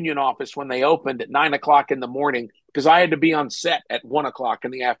the union office when they opened at 9 o'clock in the morning because I had to be on set at 1 o'clock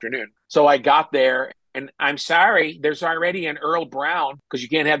in the afternoon. So I got there, and I'm sorry, there's already an Earl Brown because you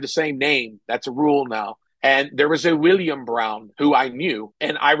can't have the same name. That's a rule now. And there was a William Brown who I knew.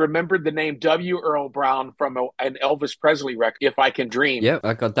 And I remembered the name W. Earl Brown from an Elvis Presley record, If I Can Dream. Yep,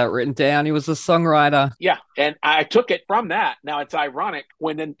 I got that written down. He was a songwriter. Yeah, and I took it from that. Now, it's ironic.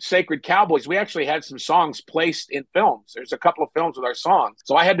 When in Sacred Cowboys, we actually had some songs placed in films. There's a couple of films with our songs.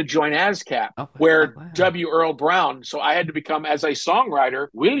 So I had to join ASCAP, where W. Earl Brown. So I had to become, as a songwriter,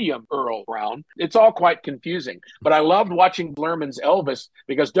 William Earl Brown. It's all quite confusing. But I loved watching Lerman's Elvis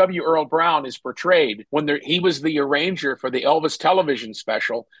because W. Earl Brown is portrayed when he was the arranger for the Elvis television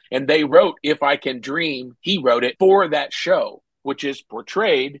special, and they wrote If I Can Dream. He wrote it for that show, which is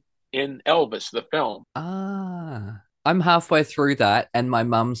portrayed in Elvis, the film. I'm halfway through that, and my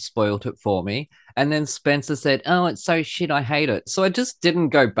mum spoiled it for me. And then Spencer said, "Oh, it's so shit, I hate it." So I just didn't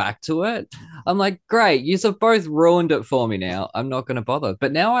go back to it. I'm like, great, you have both ruined it for me now. I'm not going to bother.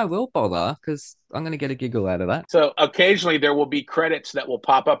 But now I will bother because I'm going to get a giggle out of that. So occasionally there will be credits that will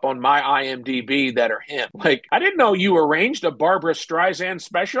pop up on my IMDb that are him. Like, I didn't know you arranged a Barbara Streisand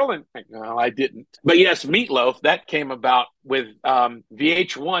special. And no, I didn't. But yes, Meatloaf, that came about with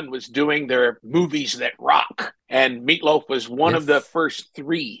VH1 was doing their movies that rock. And Meatloaf was one of the first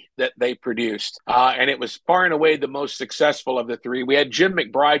 3 that they produced. And it was far and away the most successful of the 3. We had Jim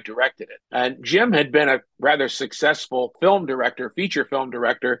McBride directed it. And Jim had been a rather successful film director, feature film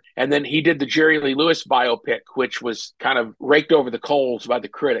director. And then he did the Jerry Lee Lewis biopic, which was kind of raked over the coals by the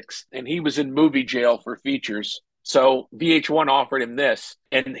critics. And he was in movie jail for features. So VH1 offered him this.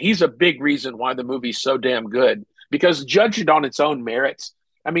 And he's a big reason why the movie's so damn good. Because judged on its own merits,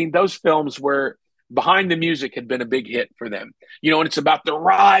 I mean, those films were Behind the Music had been a big hit for them. And it's about the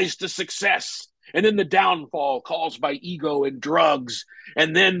rise to success and then the downfall caused by ego and drugs,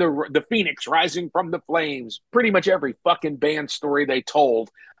 and then the phoenix rising from the flames. Pretty much every fucking band story they told,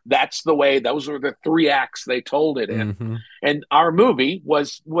 that's the way, those were the 3 acts they told it in. Mm-hmm. And our movie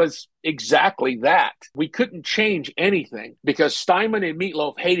was exactly that. We couldn't change anything because Steinman and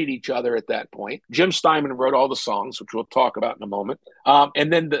Meatloaf hated each other at that point. Jim Steinman wrote all the songs, which we'll talk about in a moment.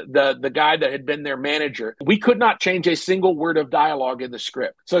 And then the guy that had been their manager, we could not change a single word of dialogue in the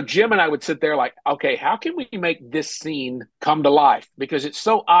script. So Jim and I would sit there like, okay, how can we make this scene come to life? Because it's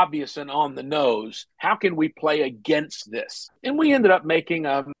so obvious and on the nose. How can we play against this? And we ended up making,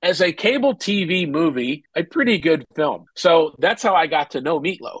 as a cable TV movie, a pretty good film. So that's how I got to know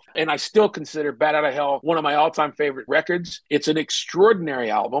Meatloaf. And I still consider Bat Out of Hell one of my all-time favorite records. It's an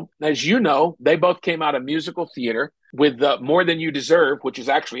extraordinary album. As you know, they both came out of musical theater with More Than You Deserve, which is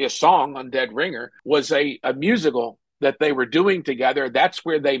actually a song on Dead Ringer, was a musical that they were doing together. That's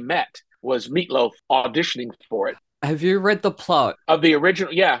where they met, was Meatloaf auditioning for it. Have you read the plot of the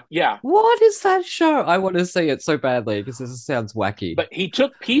original? Yeah. What is that show? I want to see it so badly because this sounds wacky. But he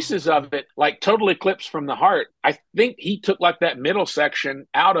took pieces of it, like Total Eclipse from the Heart. I think he took like that middle section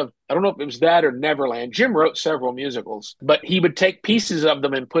out of, I don't know if it was that or Neverland. Jim wrote several musicals, but he would take pieces of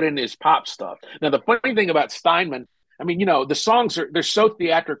them and put in his pop stuff. Now, the funny thing about Steinman, I mean, the songs they're so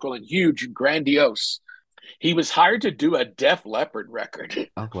theatrical and huge and grandiose. He was hired to do a Def Leppard record.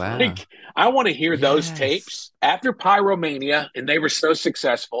 Oh, wow. Like, I want to hear those tapes. After Pyromania, and they were so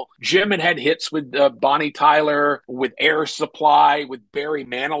successful, Jim had hits with Bonnie Tyler, with Air Supply, with Barry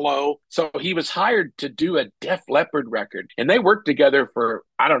Manilow. So he was hired to do a Def Leppard record. And they worked together for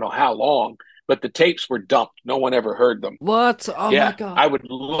I don't know how long. but the tapes were dumped. No one ever heard them. What? Oh Yeah, my God. I would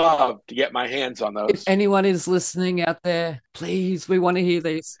love to get my hands on those. If anyone is listening out there, please, we want to hear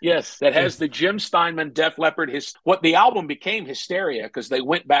these. Yes, that has the Jim Steinman Def Leppard. What the album became Hysteria because they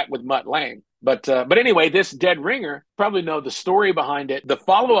went back with Mutt Lange. But anyway, this Dead Ringer, probably know the story behind it. The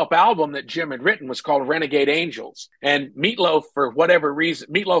follow-up album that Jim had written was called Renegade Angels. And Meatloaf, for whatever reason,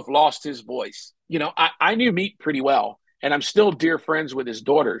 Meatloaf lost his voice. You know, I knew Meat pretty well, and I'm still dear friends with his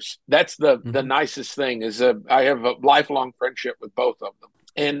daughters. That's the nicest thing is I have a lifelong friendship with both of them.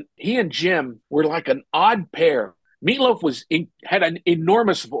 And he and Jim were like an odd pair. Meatloaf had an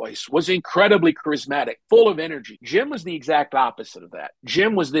enormous voice, was incredibly charismatic, full of energy. Jim was the exact opposite of that.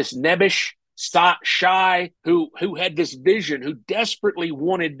 Jim was this nebbish, shy, who had this vision, who desperately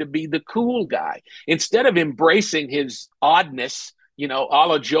wanted to be the cool guy. Instead of embracing his oddness, you know, a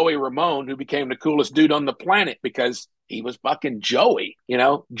la Joey Ramone, who became the coolest dude on the planet because he was fucking Joey. You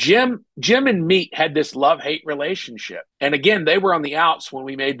know, Jim and Meat had this love-hate relationship. And again, they were on the outs when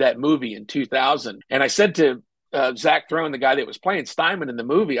we made that movie in 2000. And I said to Zach Throne, the guy that was playing Steinman in the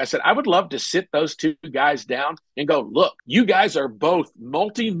movie, I said, I would love to sit those two guys down and go, look, you guys are both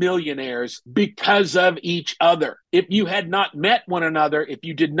multimillionaires because of each other. If you had not met one another, if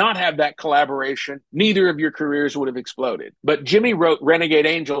you did not have that collaboration, neither of your careers would have exploded. But Jimmy wrote Renegade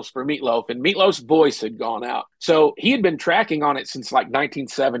Angels for Meatloaf, and Meatloaf's voice had gone out. So he had been tracking on it since like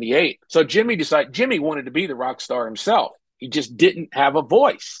 1978. So Jimmy wanted to be the rock star himself. He just didn't have a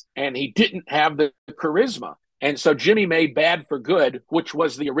voice, and he didn't have the charisma. And so Jimmy made Bad for Good, which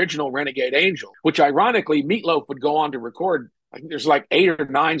was the original Renegade Angel, which ironically Meatloaf would go on to record. I think there's like 8 or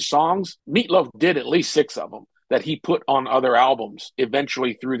 9 songs. Meatloaf did at least 6 of them that he put on other albums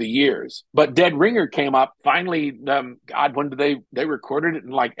eventually through the years. But Dead Ringer came up finally. When did they recorded it in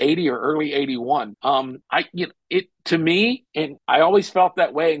like 80 or early 81? To me, and I always felt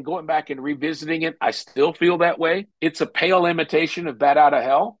that way, and going back and revisiting it, I still feel that way. It's a pale imitation of Bat Out of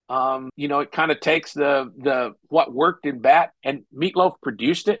Hell. It kind of takes the what worked in Bat, and Meatloaf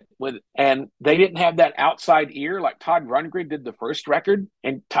produced it and they didn't have that outside ear like Todd Rundgren did the first record.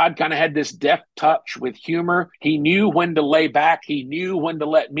 And Todd kind of had this deft touch with humor. He knew when to lay back. He knew when to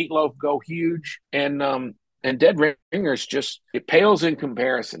let Meatloaf go huge. And Dead Ringers it pales in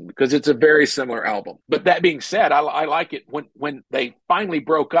comparison because it's a very similar album. But that being said, I like it when they finally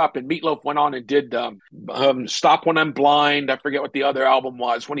broke up and Meatloaf went on and did Stop When I'm Blind. I forget what the other album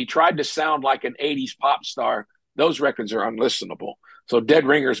was. When he tried to sound like an 80s pop star, those records are unlistenable. So Dead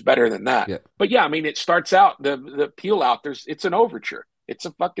Ringer's better than that. Yeah. But yeah, I mean, it starts out, the peel out, it's an overture. It's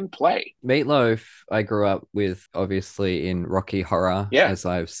a fucking play. Meatloaf, I grew up with, obviously, in Rocky Horror, as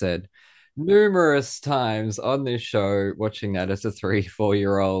I've said numerous times on this show, watching that as a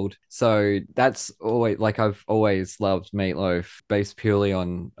 3-4-year-old. So that's always, like, I've always loved Meatloaf based purely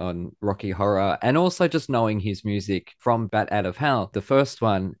on Rocky Horror, and also just knowing his music from Bat Out of Hell, the first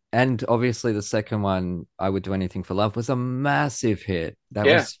one, and obviously the second one, I Would Do Anything for Love, was a massive hit. That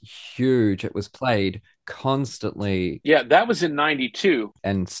was huge. It was played constantly. Yeah, that was in 92.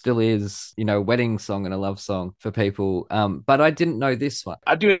 And still is, wedding song and a love song for people. But I didn't know this one.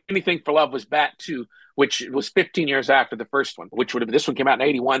 I'd Do Anything for Love was Bat 2, which was 15 years after the first one, which would have been, this one came out in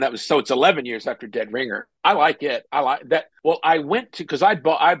 81. So it's 11 years after Dead Ringer. I like it. I like that. Well, I went to, because I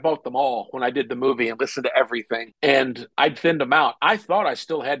bought them all when I did the movie and listened to everything, and I'd thinned them out. I thought I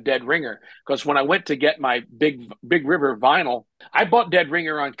still had Dead Ringer because when I went to get my Big River vinyl, I bought Dead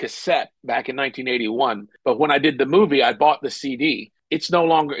Ringer on cassette back in 1981. But when I did the movie, I bought the CD. It's no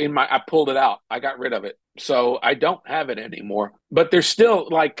longer I pulled it out. I got rid of it. So I don't have it anymore. But there's still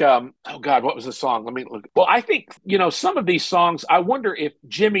like, oh God, what was the song? Let me look. Well, I think, some of these songs, I wonder if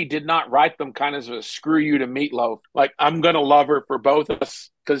Jimmy did not write them kind of as a screw you to Meatloaf. Like, I'm going to love her for both of us.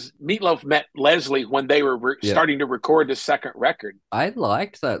 Because Meatloaf met Leslie when they were starting to record the second record. I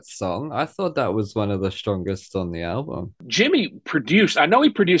liked that song. I thought that was one of the strongest on the album. Jimmy produced, I know he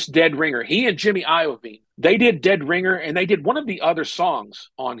produced Dead Ringer. He and Jimmy Iovine, they did Dead Ringer, and they did one of the other songs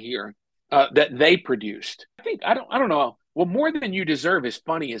on here that they produced. I don't know. Well, More Than You Deserve is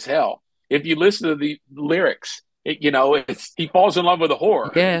funny as hell. If you listen to the lyrics, he falls in love with a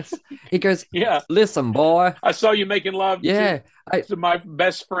whore. Yes. He goes, listen, boy, I saw you making love to my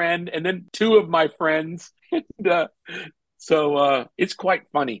best friend and then 2 of my friends. And, so it's quite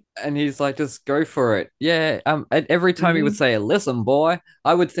funny. And he's like, just go for it. Yeah. And every time he would say, listen, boy,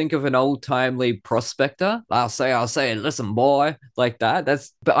 I would think of an old-timely prospector. I'll say, listen, boy, like that.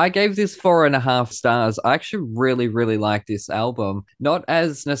 But I gave this 4.5 stars. I actually really, really like this album. Not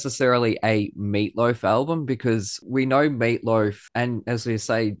as necessarily a Meatloaf album, because we know Meatloaf, and as we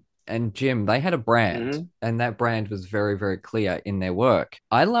say, and Jim, they had a brand, Mhm. and that brand was very, very clear in their work.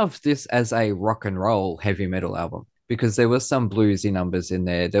 I loved this as a rock and roll heavy metal album because there was some bluesy numbers in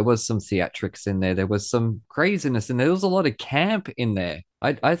there. There was some theatrics in there. There was some craziness, and there was a lot of camp in there.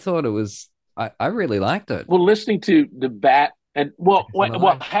 I thought it was, I really liked it. Well, listening to the Bat and On the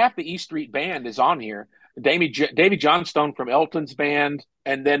well, Loaf. half the E Street Band is on here. Davy Johnstone from Elton's band,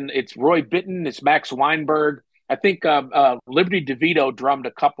 and then it's Roy Bittan, it's Max Weinberg. I think Liberty DeVito drummed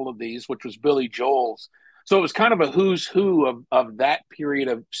a couple of these, which was Billy Joel's. So it was kind of a who's who of that period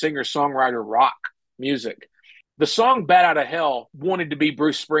of singer songwriter rock music. The song "Bat Out of Hell" wanted to be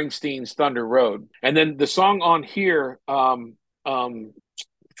Bruce Springsteen's Thunder Road, and then the song on here,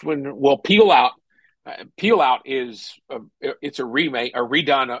 Peel Out. Peel Out is it's a remake, a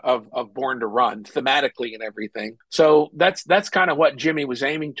redone of Born to Run thematically and everything. So that's kind of what Jimmy was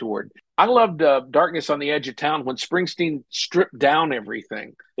aiming toward. I loved Darkness on the Edge of Town when Springsteen stripped down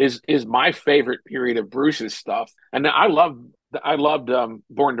everything. Is my favorite period of Bruce's stuff, and I loved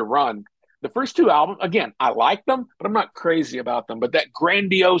Born to Run. The first two albums, again, I like them, but I'm not crazy about them. But that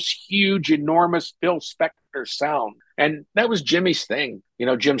grandiose, huge, enormous Phil Spector sound, and that was Jimmy's thing,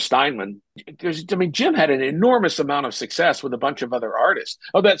 Jim Steinman. Jim had an enormous amount of success with a bunch of other artists.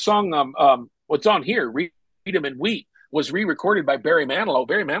 Oh, that song, what's on here, Read 'em and Weep, was re-recorded by Barry Manilow.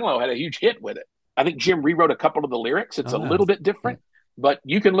 Barry Manilow had a huge hit with it. I think Jim rewrote a couple of the lyrics. It's a little bit different, but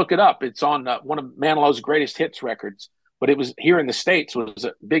you can look it up. It's on one of Manilow's greatest hits records. But it was here in the States was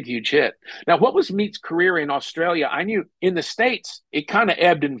a big, huge hit. Now, what was Meat's career in Australia? I knew in the States, it kind of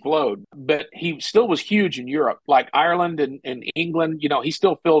ebbed and flowed, but he still was huge in Europe, like Ireland and England. He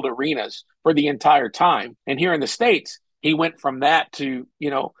still filled arenas for the entire time. And here in the States, he went from that to,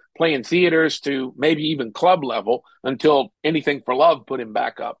 playing theaters to maybe even club level until Anything for Love put him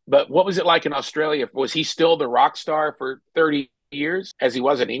back up. But what was it like in Australia? Was he still the rock star for 30 years as he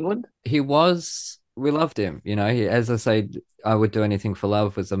was in England? He was. We loved him. As I say, I Would Do Anything for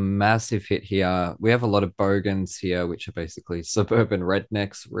Love was a massive hit here. We have a lot of bogans here, which are basically suburban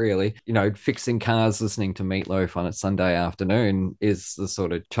rednecks, really. Fixing cars, listening to Meatloaf on a Sunday afternoon is the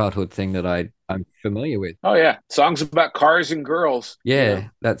sort of childhood thing that I'm familiar with. Oh, yeah. Songs about cars and girls. Yeah,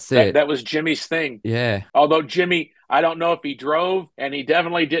 that's it. That was Jimmy's thing. Yeah. Although Jimmy, I don't know if he drove, and he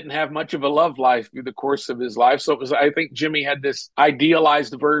definitely didn't have much of a love life through the course of his life. So I think Jimmy had this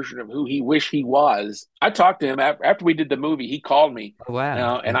idealized version of who he wished he was. I talked to him after we did the movie. He called me. Oh,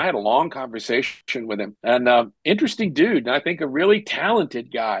 wow. And I had a long conversation with him. And interesting dude. And I think a really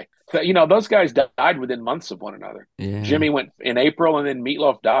talented guy. So, those guys died within months of one another. Yeah. Jimmy went in April, and then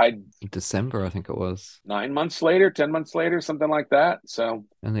Meatloaf died December, I think it was. 9 months later, 10 months later, something like that. So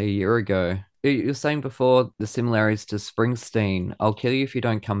only a year ago. You were saying before the similarities to Springsteen. I'll Kill You If You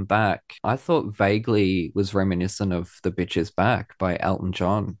Don't Come Back. I thought vaguely was reminiscent of The Bitch Is Back by Elton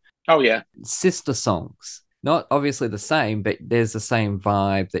John. Oh, yeah. Sister songs. Not obviously the same, but there's the same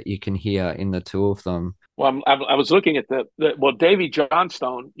vibe that you can hear in the two of them. Well, I was looking at Davy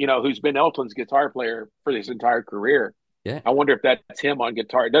Johnstone, who's been Elton's guitar player for his entire career. Yeah. I wonder if that's him on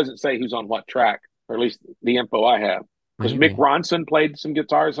guitar. It doesn't say who's on what track, or at least the info I have. Because Mick Ronson played some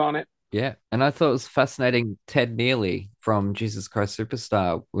guitars on it. Yeah. And I thought it was fascinating. Ted Neely from Jesus Christ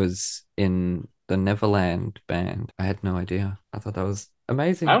Superstar was in the Neverland band. I had no idea. I thought that was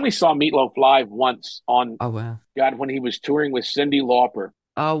amazing. I only saw Meatloaf live once on, oh, wow. God, when he was touring with Cyndi Lauper.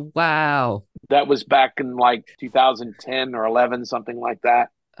 Oh, wow. That was back in like 2010 or 11, something like that.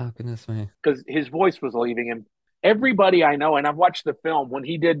 Oh, goodness me. Because his voice was leaving him. Everybody I know, and I've watched the film, when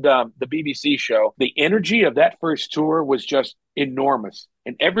he did the BBC show, the energy of that first tour was just enormous.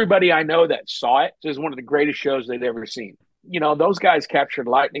 And everybody I know that saw it says one of the greatest shows they'd ever seen. Those guys captured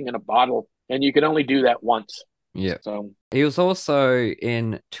lightning in a bottle, and you could only do that once. Yeah. So he was also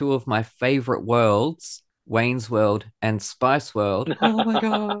in two of my favorite worlds, Wayne's World and Spice World. Oh my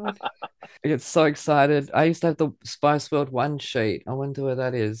God. I get so excited. I used to have the Spice World one sheet. I wonder where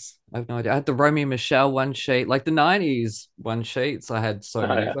that is. I have no idea. I had the Romeo and Michelle one sheet, like the 90s one sheets. I had so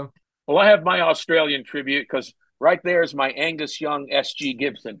many of them. Well, I have my Australian tribute because right there is my Angus Young S.G.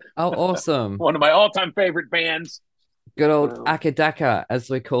 Gibson. Oh, awesome. One of my all-time favorite bands. Good old Akadaka, as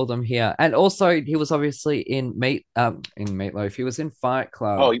we call them here. And also, he was obviously in Meatloaf. He was in Fight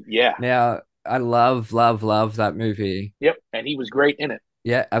Club. Oh, yeah. Now, I love that movie. Yep, and he was great in it.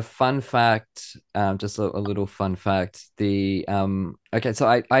 Yeah, a fun fact, just a little fun fact. Okay,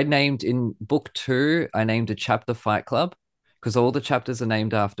 so I named in book 2, I named a chapter Fight Club because all the chapters are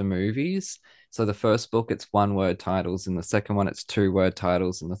named after movies. So the first book, it's 1-word titles. In the second one, it's 2-word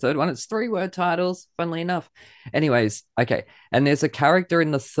titles. In the third one, it's 3-word titles, funnily enough. Anyways, okay. And there's a character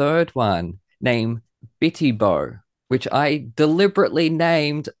in the third one named Bitty Bo, which I deliberately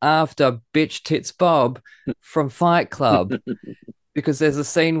named after Bitch Tits Bob from Fight Club. Because there's a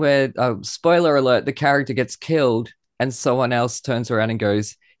scene where, spoiler alert, the character gets killed and someone else turns around and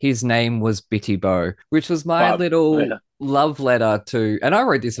goes, his name was Bitty Bo, which was my Bob. little Yeah. love letter to, and I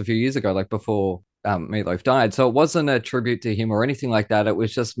wrote this a few years ago, like before Meatloaf died. So it wasn't a tribute to him or anything like that. It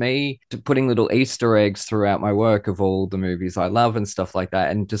was just me putting little Easter eggs throughout my work of all the movies I love and stuff like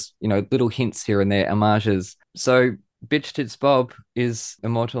that. And just, little hints here and there, homages. So Bitch Tits Bob is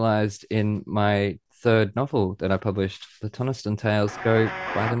immortalized in my third novel that I published, The Toniston Tales. Go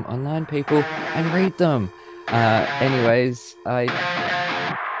buy them online, people, and read them. Anyways,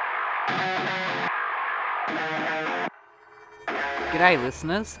 G'day,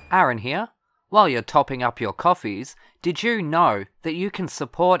 listeners. Aaron here. While you're topping up your coffees, did you know that you can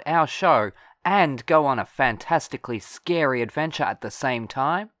support our show and go on a fantastically scary adventure at the same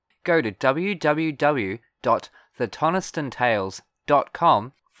time? Go to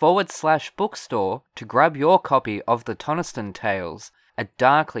www.thetonistonTales.com/bookstore to grab your copy of The Toniston Tales, a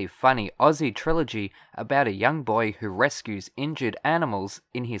darkly funny Aussie trilogy about a young boy who rescues injured animals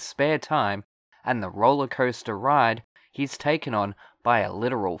in his spare time and the roller coaster ride he's taken on by a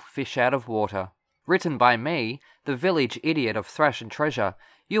literal fish out of water. Written by me, the village idiot of Thrash and Treasure,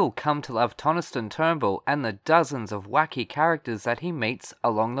 you'll come to love Toniston Turnbull and the dozens of wacky characters that he meets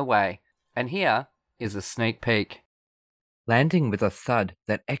along the way. And here is a sneak peek. Landing with a thud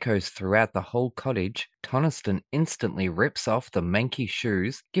that echoes throughout the whole cottage, Toniston instantly rips off the manky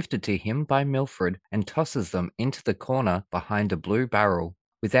shoes gifted to him by Milfred and tosses them into the corner behind a blue barrel.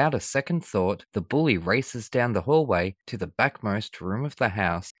 Without a second thought, the bully races down the hallway to the backmost room of the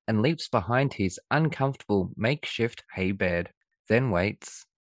house and leaps behind his uncomfortable makeshift hay bed, then waits,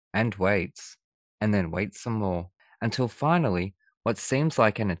 and waits, and then waits some more, until finally, what seems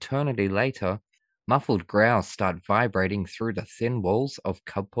like an eternity later, muffled growls start vibrating through the thin walls of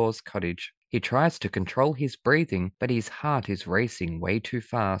Cubpaw's cottage. He tries to control his breathing, but his heart is racing way too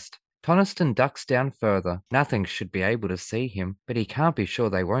fast. Toniston ducks down further. Nothing should be able to see him, but he can't be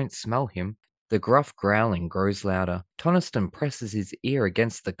sure they won't smell him. The gruff growling grows louder. Toniston presses his ear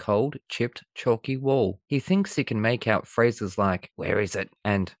against the cold, chipped, chalky wall. He thinks he can make out phrases like, "Where is it?"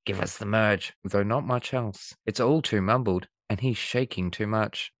 and "Give us the merge," though not much else. It's all too mumbled, and he's shaking too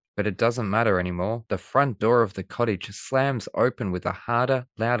much. But it doesn't matter anymore. The front door of the cottage slams open with a harder,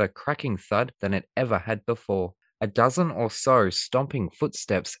 louder cracking thud than it ever had before. A dozen or so stomping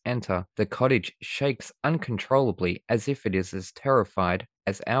footsteps enter. The cottage shakes uncontrollably as if it is as terrified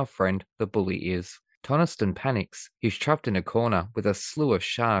as our friend the bully is. Toniston panics. He's trapped in a corner with a slew of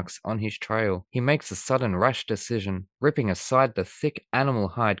sharks on his trail. He makes a sudden rash decision. Ripping aside the thick animal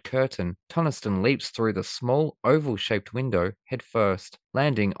hide curtain, Toniston leaps through the small oval-shaped window head first,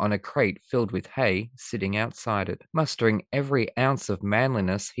 landing on a crate filled with hay sitting outside it. Mustering every ounce of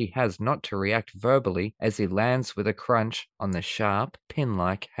manliness he has not to react verbally as he lands with a crunch on the sharp,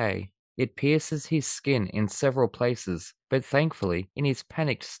 pin-like hay. It pierces his skin in several places, but thankfully, in his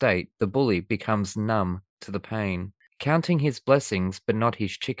panicked state, the bully becomes numb to the pain. Counting his blessings but not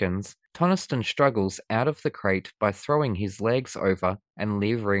his chickens, Toniston struggles out of the crate by throwing his legs over and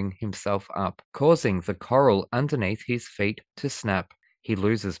levering himself up, causing the coral underneath his feet to snap. He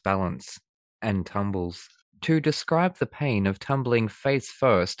loses balance and tumbles. To describe the pain of tumbling face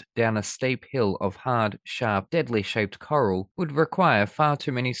first down a steep hill of hard, sharp, deadly-shaped coral would require far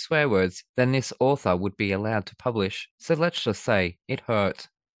too many swear words than this author would be allowed to publish, so let's just say it hurt.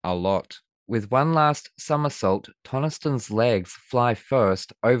 A lot. With one last somersault, Toniston's legs fly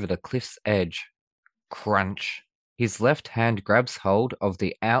first over the cliff's edge. Crunch. His left hand grabs hold of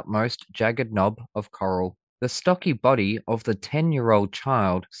the outmost jagged knob of coral. The stocky body of the 10-year-old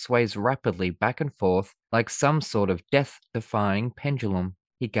child sways rapidly back and forth like some sort of death-defying pendulum.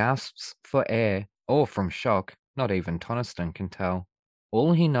 He gasps for air, or from shock, not even Toniston can tell.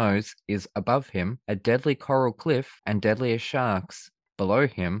 All he knows is above him a deadly coral cliff and deadlier sharks. Below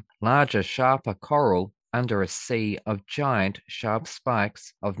him, larger, sharper coral under a sea of giant, sharp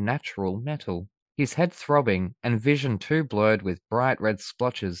spikes of natural metal. His head throbbing and vision too blurred with bright red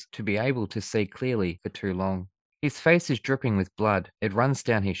splotches to be able to see clearly for too long. His face is dripping with blood. It runs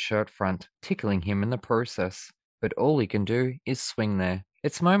down his shirt front, tickling him in the process. But all he can do is swing there.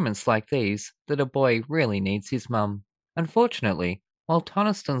 It's moments like these that a boy really needs his mum. Unfortunately, while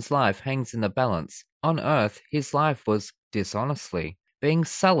Toniston's life hangs in the balance, on Earth his life was, dishonestly, being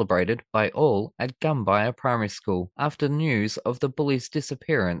celebrated by all at Gumbaya Primary School after news of the bully's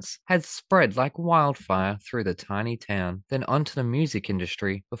disappearance had spread like wildfire through the tiny town, then onto the music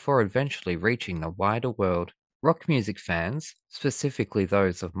industry before eventually reaching the wider world. Rock music fans, specifically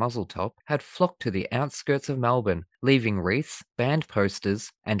those of Muzzletop, had flocked to the outskirts of Melbourne, leaving wreaths, band posters,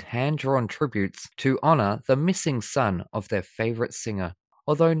 and hand-drawn tributes to honour the missing son of their favourite singer.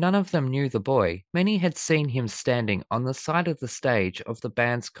 Although none of them knew the boy, many had seen him standing on the side of the stage of the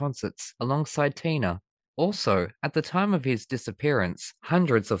band's concerts alongside Tina. Also, at the time of his disappearance,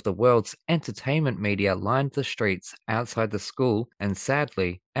 hundreds of the world's entertainment media lined the streets outside the school and,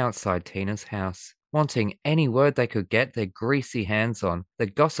 sadly, outside Tina's house. Wanting any word they could get their greasy hands on, the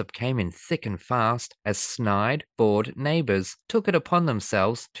gossip came in thick and fast as snide, bored neighbours took it upon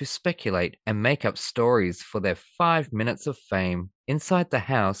themselves to speculate and make up stories for their 5 minutes of fame. Inside the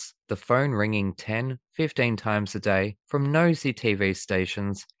house, the phone ringing 10, 15 times a day from nosy TV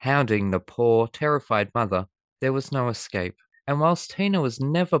stations, hounding the poor, terrified mother, there was no escape. And whilst Tina was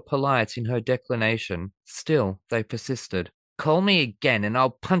never polite in her declination, still they persisted. "Call me again and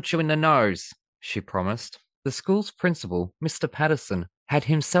I'll punch you in the nose," she promised. The school's principal, Mr. Patterson, had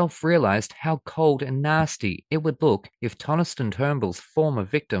himself realised how cold and nasty it would look if Toniston Turnbull's former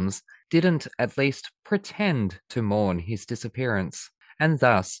victims didn't at least pretend to mourn his disappearance. And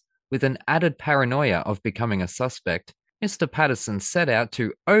thus, with an added paranoia of becoming a suspect, Mr. Patterson set out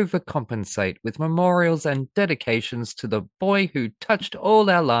to overcompensate with memorials and dedications to the boy who touched all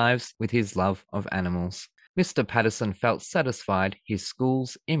our lives with his love of animals. Mr. Patterson felt satisfied his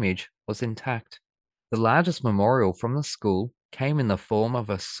school's image was intact. The largest memorial from the school came in the form of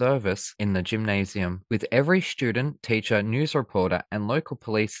a service in the gymnasium. With every student, teacher, news reporter, and local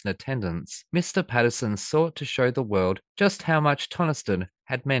police in attendance, Mr. Patterson sought to show the world just how much Toniston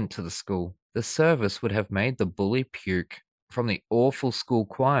had meant to the school. The service would have made the bully puke. From the awful school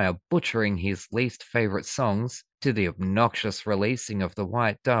choir butchering his least favourite songs to the obnoxious releasing of the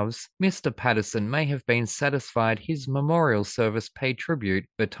White Doves, Mr. Patterson may have been satisfied his memorial service paid tribute,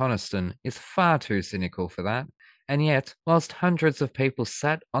 but Toniston is far too cynical for that. And yet, whilst hundreds of people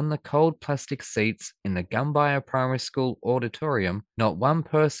sat on the cold plastic seats in the Gumbaya Primary School auditorium, not one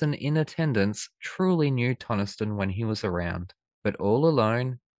person in attendance truly knew Toniston when he was around. But all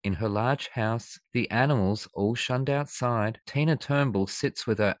alone, in her large house, the animals all shunned outside, Tina Turnbull sits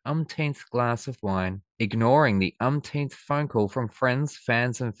with her umpteenth glass of wine, ignoring the umpteenth phone call from friends,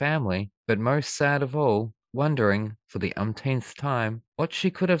 fans, and family, but most sad of all, wondering, for the umpteenth time, what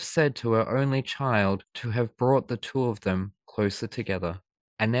she could have said to her only child to have brought the two of them closer together.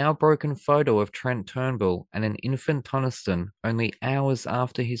 A now broken photo of Trent Turnbull and an infant Toniston, only hours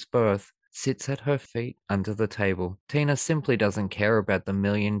after his birth, sits at her feet under the table. Tina simply doesn't care about the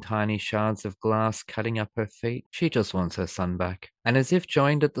million tiny shards of glass cutting up her feet. She just wants her son back. And as if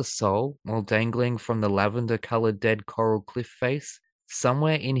joined at the soul, while dangling from the lavender-coloured dead coral cliff face,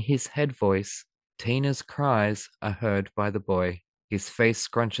 somewhere in his head voice, Tina's cries are heard by the boy. His face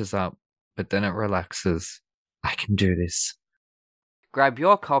scrunches up, but then it relaxes. I can do this. Grab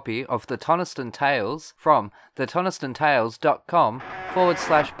your copy of The Toniston Tales from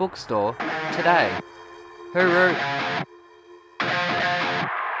thetonistonTales.com/bookstore today. Hooroo!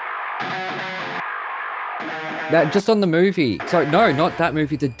 That just on the movie. Sorry, no, not that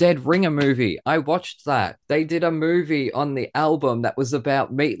movie. The Dead Ringer movie. I watched that. They did a movie on the album that was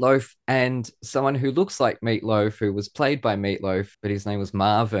about Meatloaf and someone who looks like Meatloaf, who was played by Meatloaf, but his name was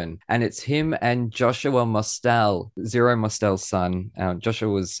Marvin. And it's him and Joshua Mostel, Zero Mostel's son. Joshua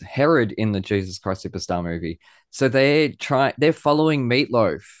was Herod in the Jesus Christ Superstar movie. So they're following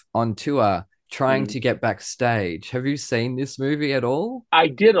Meatloaf on tour, trying to get backstage. Have you seen this movie at all? I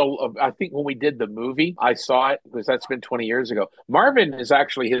did. I think when we did the movie, I saw it because that's been 20 years ago. Marvin is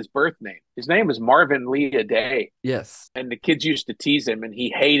actually his birth name. His name is Marvin Leah Day. Yes. And the kids used to tease him, and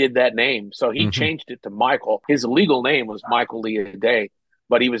he hated that name. So he changed it to Michael. His legal name was Michael Leah Day.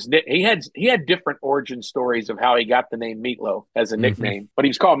 But he had different origin stories of how he got the name Meatloaf as a nickname. But he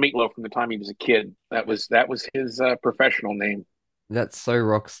was called Meatloaf from the time he was a kid. That was his professional name. That's so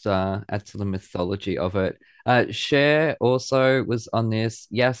rock star. Add to the mythology of it. Cher also was on this.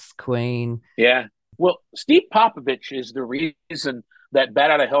 Yes, Queen. Yeah. Well, Steve Popovich is the reason that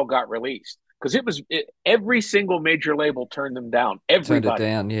Bat Out of Hell got released. Because every single major label turned them down. Everybody. Turned it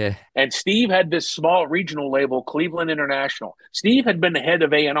down, yeah. And Steve had this small regional label, Cleveland International. Steve had been the head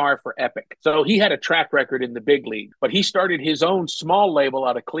of A&R for Epic. So he had a track record in the big league. But he started his own small label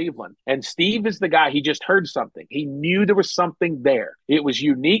out of Cleveland. And Steve is the guy, he just heard something. He knew there was something there. It was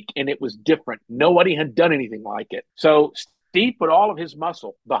unique and it was different. Nobody had done anything like it. So Steve put all of his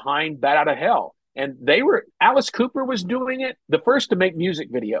muscle behind Bat Out of Hell. And Alice Cooper was doing it, the first to make music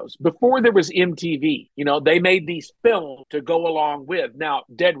videos before there was MTV. They made these films to go along with. Now,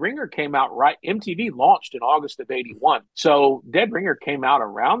 Dead Ringer came out MTV launched in August of 81. So Dead Ringer came out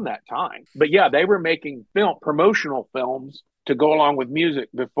around that time. But yeah, they were making promotional films to go along with music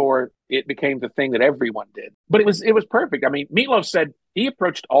before it became the thing that everyone did. But it was perfect. I mean, Meatloaf said he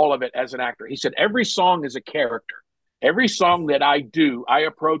approached all of it as an actor. He said, every song is a character. Every song that I do, I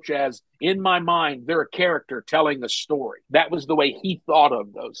approach as, in my mind, they're a character telling a story. That was the way he thought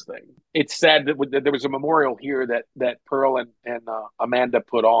of those things. It's sad that there was a memorial here that Pearl and Amanda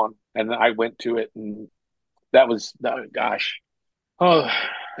put on, and I went to it, and that was, gosh. Oh,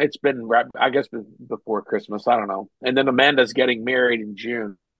 it's been, I guess, before Christmas. I don't know. And then Amanda's getting married in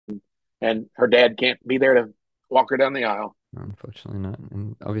June, and her dad can't be there to walk her down the aisle. Unfortunately not.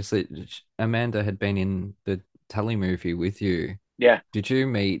 And obviously, Amanda had been in the Tully movie with you. Yeah. Did you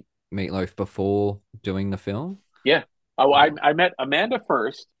meet Meatloaf before doing the film? Yeah. Oh, I met Amanda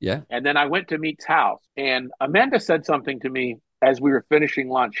first. Yeah. And then I went to Meat's house. And Amanda said something to me as we were finishing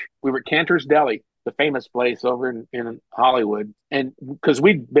lunch. We were at Cantor's Deli, the famous place over in Hollywood. And because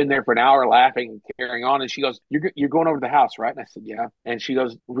we'd been there for an hour laughing and carrying on. And she goes, you're going over to the house, right? And I said, yeah. And she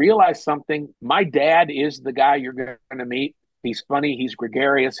goes, realize something. My dad is the guy you're going to meet. He's funny. He's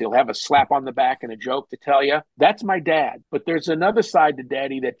gregarious. He'll have a slap on the back and a joke to tell you. That's my dad. But there's another side to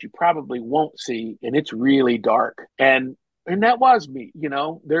Daddy that you probably won't see, and it's really dark. And that was me.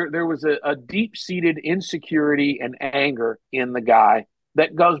 There was a deep-seated insecurity and anger in the guy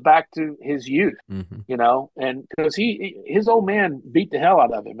that goes back to his youth, and because his old man beat the hell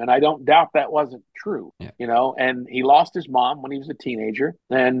out of him. And I don't doubt that wasn't true, and he lost his mom when he was a teenager.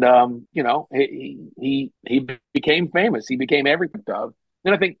 And, he became famous. He became everything of.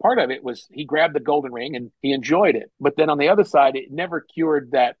 And I think part of it was he grabbed the golden ring and he enjoyed it. But then on the other side, it never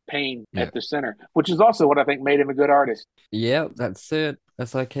cured that pain at the center, which is also what I think made him a good artist. Yeah, that's it.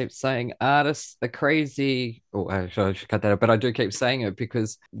 As I keep saying, artists are crazy. Oh, actually, I should cut that out, but I do keep saying it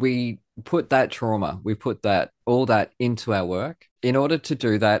because we put that trauma, all that into our work. In order to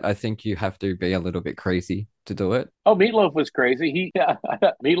do that, I think you have to be a little bit crazy to do it. Oh, Meatloaf was crazy.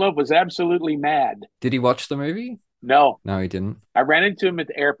 Meatloaf was absolutely mad. Did he watch the movie? No, he didn't. I ran into him at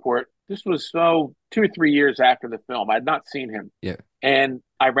the airport. This was 2 or 3 years after the film. I had not seen him. Yeah. And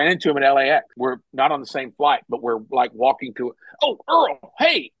I ran into him at LAX. We're not on the same flight, but we're like walking to it. Oh, Earl.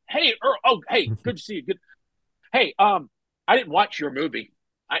 Hey, Earl. Oh, hey, good to see you. Good. Hey, I didn't watch your movie.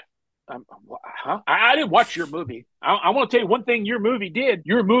 I didn't watch your movie. I want to tell you one thing your movie did.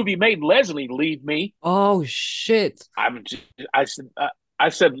 Your movie made Leslie leave me. Oh, shit. I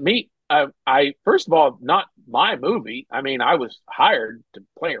said, Meat, I first of all, not my movie. I mean, I was hired to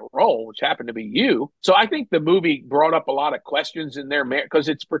play a role, which happened to be you. So I think the movie brought up a lot of questions in there because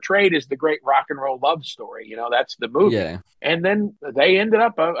it's portrayed as the great rock and roll love story. That's the movie. Yeah. And then they ended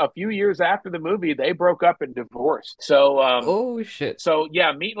up a few years after the movie, they broke up and divorced. So, oh shit. So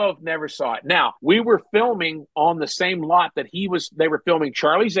yeah, Meatloaf never saw it. Now we were filming on the same lot that they were filming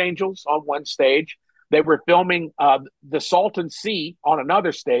Charlie's Angels on one stage. They were filming the Salton Sea on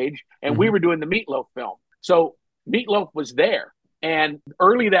another stage, and we were doing the Meatloaf film. So Meatloaf was there. And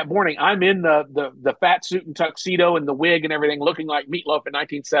early that morning, I'm in the fat suit and tuxedo and the wig and everything, looking like Meatloaf in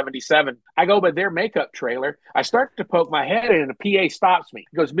 1977. I go by their makeup trailer. I start to poke my head in, and a PA stops me.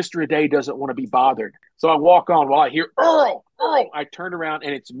 He goes, Mr. Aday doesn't want to be bothered. So I walk on while I hear, Earl. I turn around,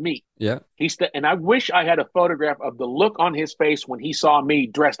 and it's me. Yeah. And I wish I had a photograph of the look on his face when he saw me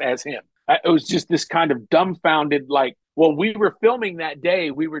dressed as him. It was just this kind of dumbfounded, like, well, we were filming that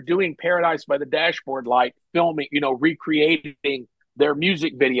day. We were doing Paradise by the Dashboard Light, filming, recreating their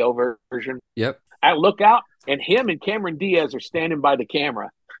music video version. Yep. I look out, and him and Cameron Diaz are standing by the camera.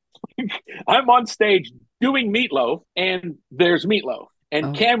 I'm on stage doing Meatloaf, and there's Meatloaf.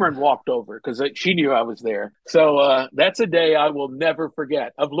 And Cameron walked over because she knew I was there. So that's a day I will never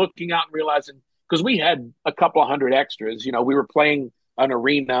forget, of looking out and realizing, because we had a couple of hundred extras. We were playing an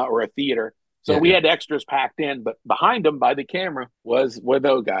arena or a theater. So we had extras packed in, but behind them by the camera were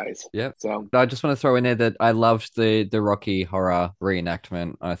those guys. Yeah. So I just want to throw in there that I loved the Rocky Horror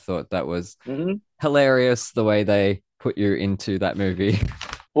reenactment. I thought that was hilarious, the way they put you into that movie.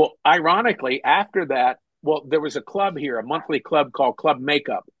 Well, ironically, after that, there was a club here, a monthly club called Club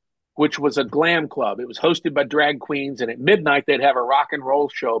Makeup, which was a glam club. It was hosted by drag queens, and at midnight they'd have a rock and roll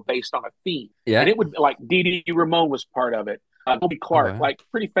show based on a theme. Yeah. And it would, like, Dee Dee Ramone was part of it. Toby Oh, Clark, wow. like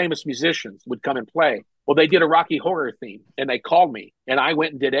pretty famous musicians would come and play. Well, they did a Rocky Horror theme and they called me and I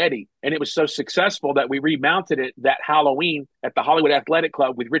went and did Eddie. And it was so successful that we remounted it that Halloween at the Hollywood Athletic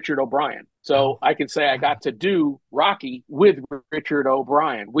Club with Richard O'Brien. So Oh, I can say I wow. got to do Rocky with Richard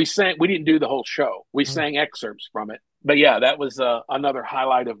O'Brien. We didn't do the whole show. We Oh. sang excerpts from it. But yeah, that was another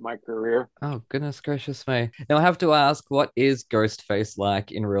highlight of my career. Oh, goodness gracious me. Now I have to ask, what is Ghostface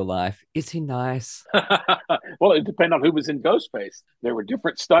like in real life? Is he nice? Well, it depended on who was in Ghostface. There were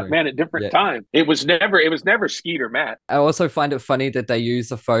different True. stuntmen at different Yeah. times. It was never Skeet or Matt. I also find it funny that they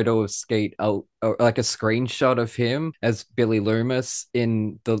use a photo of Skeet, like a screenshot of him as Billy Loomis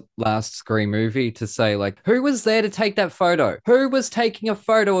in the last Scream movie to say, like, who was there to take that photo? Who was taking a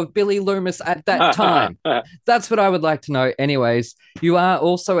photo of Billy Loomis at that time? That's what I would like to know. Anyways, you are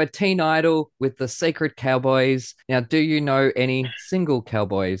also a teen idol with the Secret Cowboys. Now, do you know any single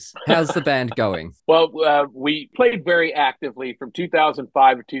cowboys? How's the band going? Well, we played very actively from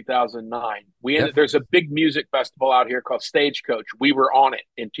 2005 to 2009. Yep. There's a big music festival out here called Stagecoach. We were on it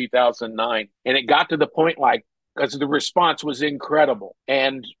in 2009, and it got to the point like because the response was incredible,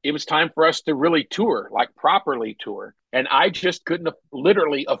 and it was time for us to really tour, like properly tour. And I just couldn't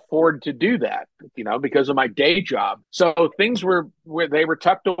literally afford to do that, because of my day job. So things were where they were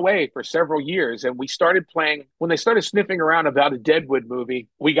tucked away for several years. And we started playing when they started sniffing around about a Deadwood movie.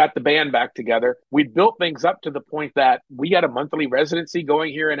 We got the band back together. We built things up to the point that we had a monthly residency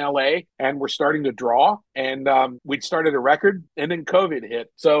going here in LA and we're starting to draw. And we'd started a record and then COVID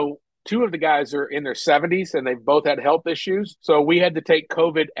hit. So two of the guys are in their 70s and they've both had health issues. So we had to take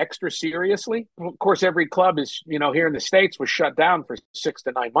COVID extra seriously. Of course, every club is, here in the States was shut down for 6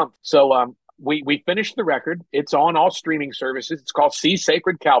 to 9 months. So we finished the record. It's on all streaming services. It's called See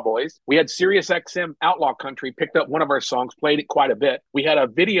Sacred Cowboys. We had Sirius XM Outlaw Country picked up one of our songs, played it quite a bit. We had a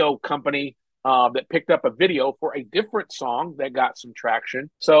video company that picked up a video for a different song that got some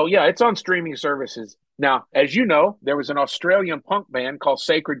traction. So yeah, it's on streaming services. Now, as you know, there was an Australian punk band called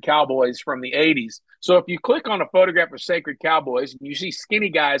Sacred Cowboys from the 80s. So if you click on a photograph of Sacred Cowboys and you see skinny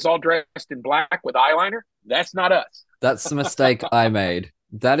guys all dressed in black with eyeliner, that's not us. That's the mistake I made.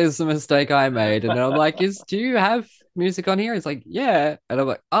 That is the mistake I made. And I'm like, do you have music on here? He's like, yeah. And I'm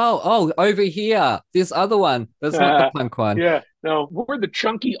like, oh, over here. This other one. That's not the punk one. Yeah, no, we're the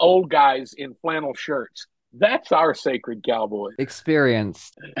chunky old guys in flannel shirts. That's our Sacred Cowboys.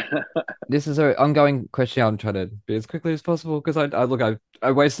 Experience. This is an ongoing question. I'm trying to be as quickly as possible because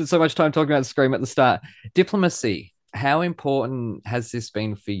I wasted so much time talking about Scream at the start. Diplomacy. How important has this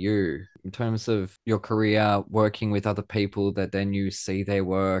been for you in terms of your career, working with other people that then you see their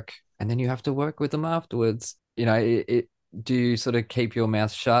work and then you have to work with them afterwards? Do you sort of keep your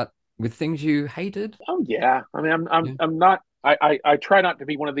mouth shut with things you hated? Oh yeah, I mean, Yeah. I'm not. I try not to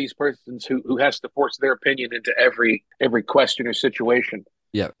be one of these persons who has to force their opinion into every question or situation.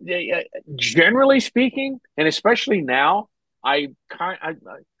 Yeah. Generally speaking, and especially now, I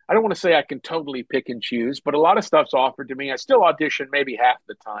don't want to say I can totally pick and choose, but a lot of stuff's offered to me. I still audition maybe half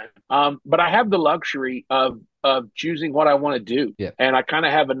the time, but I have the luxury of choosing what I want to do, Yeah. and I kind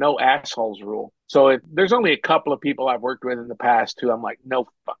of have a no assholes rule. So if there's only a couple of people I've worked with in the past who I'm like, no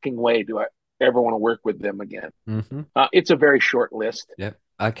fucking way do I ever want to work with them again. Mm-hmm. It's a very short list. Yeah.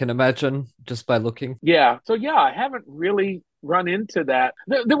 I can imagine just by looking. Yeah. So yeah, I haven't really run into that.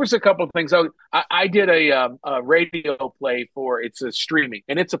 There was a couple of things. I did a radio play for it's a streaming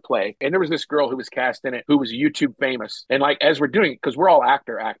and it's a play. And there was this girl who was cast in it who was YouTube famous. And like as we're doing, because we're all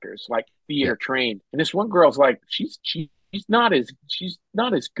actors, like theater trained. And this one girl's like, she's not as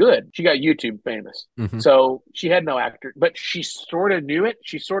good. She got YouTube famous. Mm-hmm. So she had no actor, but she sort of knew it.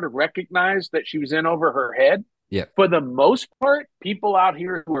 She sort of recognized that she was in over her head. Yeah. For the most part, people out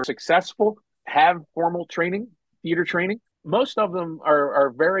here who are successful have formal training, theater training. Most of them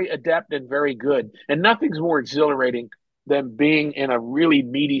are very adept and very good. And nothing's more exhilarating than being in a really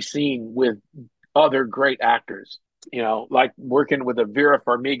meaty scene with other great actors. Like working with a Vera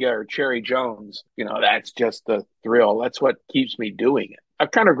Farmiga or Cherry Jones. That's just the thrill. That's what keeps me doing it.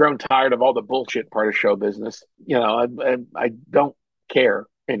 I've kind of grown tired of all the bullshit part of show business. I don't care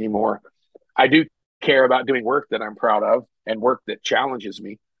anymore. I do care about doing work that I'm proud of and work that challenges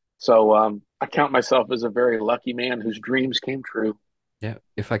me. So I count myself as a very lucky man whose dreams came true. Yeah.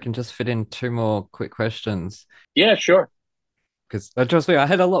 If I can just fit in two more quick questions. Yeah, sure. Because trust me, I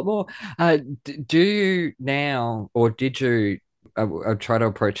had a lot more. Do you now, or did you, I'll try to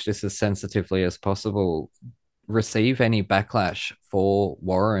approach this as sensitively as possible, receive any backlash for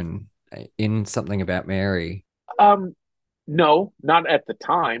Warren in Something About Mary? No, not at the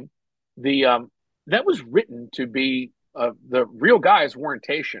time. That was written to be the real guy is Warren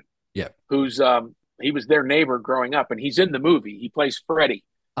Tation. Yeah. Who's He was their neighbor growing up, and he's in the movie. He plays Freddie.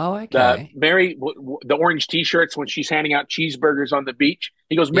 Oh, okay. The orange T-shirts when she's handing out cheeseburgers on the beach.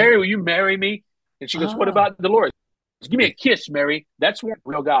 He goes, Yeah. Mary, will you marry me? And she goes, what Oh. about Dolores? Give me a kiss, Mary. That's Warren's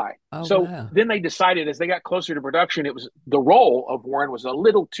real guy. Oh, So wow. then they decided as they got closer to production, it was the role of Warren was a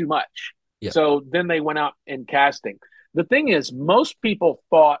little too much. Yep. So then they went out in casting. The thing is, most people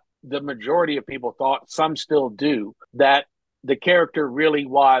thought, the majority of people thought, some still do, that the character really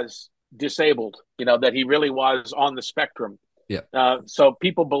was disabled, that he really was on the spectrum. Yeah. So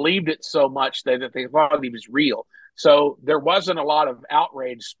people believed it so much that they thought he was real. So there wasn't a lot of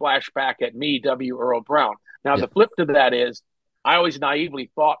outrage splash back at me, W. Earl Brown. Now, the flip to that is I always naively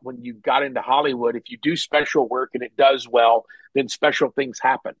thought when you got into Hollywood, if you do special work and it does well, then special things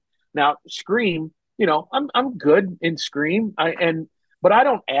happen. Now, Scream, I'm good in Scream. But I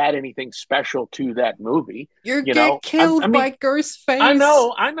don't add anything special to that movie. You get killed by Ghostface. I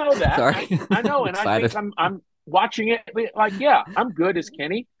know that. Sorry. I know, and I think I'm watching it like, yeah, I'm good as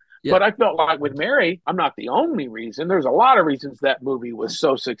Kenny. Yeah. But I felt like with Mary, I'm not the only reason. There's a lot of reasons that movie was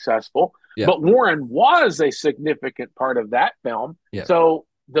so successful. Yeah. But Warren was a significant part of that film. Yeah. So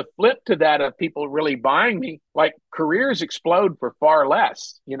the flip to that of people really buying me, like careers explode for far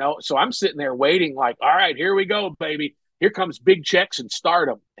less, So I'm sitting there waiting like, all right, here we go, baby. Here comes big checks and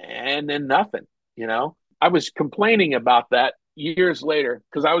stardom. And then nothing, I was complaining about that years later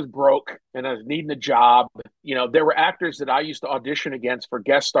because I was broke and I was needing a job. There were actors that I used to audition against for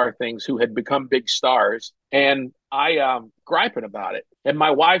guest star things who had become big stars. And I griping about it. And my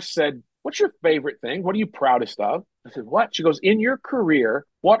wife said, what's your favorite thing? What are you proudest of? I said, what? She goes, in your career,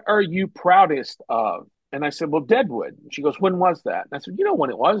 what are you proudest of? And I said, well, Deadwood. And she goes, when was that? And I said, when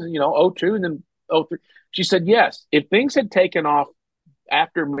it was, 02 and then 03. She said, yes, if things had taken off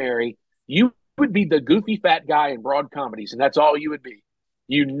after Mary, you would be the goofy fat guy in broad comedies, and that's all you would be.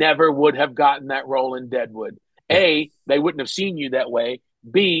 You never would have gotten that role in Deadwood. A, they wouldn't have seen you that way.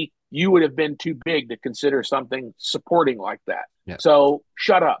 B, you would have been too big to consider something supporting like that. Yeah. So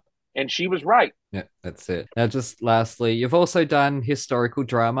shut up. And she was right. Yeah, that's it. Now, just lastly, you've also done historical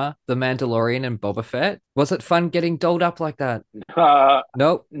drama, The Mandalorian and Boba Fett. Was it fun getting dolled up like that?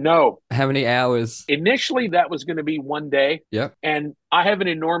 Nope. No. How many hours? Initially, that was going to be one day. Yep. And I have an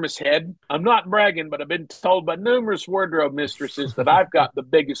enormous head. I'm not bragging, but I've been told by numerous wardrobe mistresses that I've got the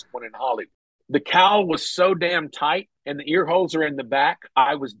biggest one in Hollywood. The cowl was so damn tight and the ear holes are in the back.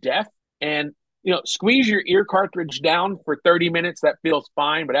 I was deaf. And squeeze your ear cartridge down for 30 minutes. That feels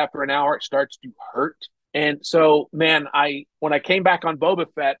fine. But after an hour, it starts to hurt. And so, man, when I came back on Boba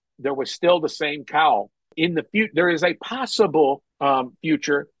Fett, there was still the same cowl. In the future, there is a possible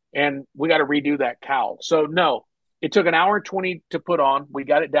future, and we got to redo that cowl. So, no, it took an hour and 20 to put on. We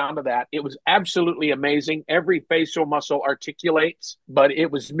got it down to that. It was absolutely amazing. Every facial muscle articulates, but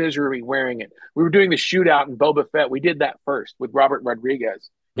it was misery wearing it. We were doing the shootout in Boba Fett. We did that first with Robert Rodriguez.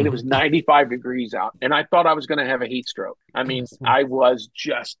 And it was 95 degrees out. And I thought I was going to have a heat stroke. I mean, I was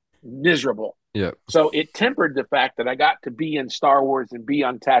just miserable. Yeah. So it tempered the fact that I got to be in Star Wars and be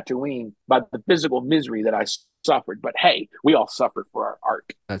on Tatooine by the physical misery that I suffered. But hey, we all suffered for our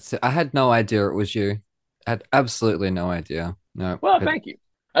art. That's it. I had no idea it was you. I had absolutely no idea. No. Well, thank you.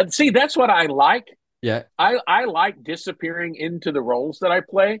 See, that's what I like. Yeah. I like disappearing into the roles that I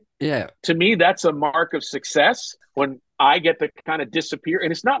play. Yeah. To me, that's a mark of success when I get to kind of disappear.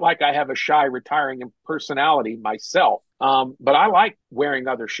 And it's not like I have a shy, retiring personality myself, but I like wearing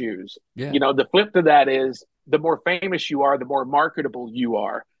other shoes. Yeah. The flip to that is the more famous you are, the more marketable you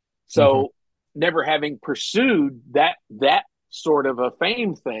are. So never having pursued that sort of a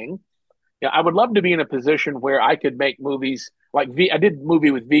fame thing, I would love to be in a position where I could make movies like I did a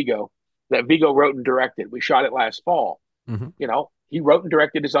movie with Vigo that Vigo wrote and directed. We shot it last fall. He wrote and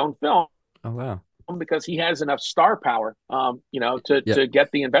directed his own film. Oh, wow. Because he has enough star power, to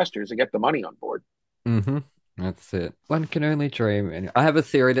get the investors and get the money on board. Mm-hmm. That's it. One can only dream. And I have a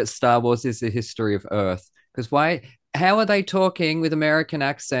theory that Star Wars is the history of Earth. Because how are they talking with American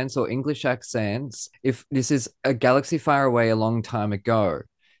accents or English accents if this is a galaxy far away a long time ago?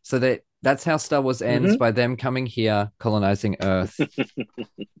 So that's how Star Wars ends, by them coming here, colonizing Earth.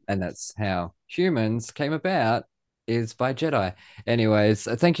 And that's how humans came about, is by Jedi. Anyways,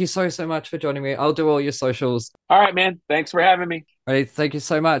 thank you so much for joining me. I'll do all your socials. All right, man. Thanks for having me. All right, thank you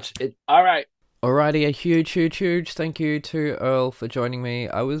so much. All right. Alrighty, a huge thank you to Earl for joining me.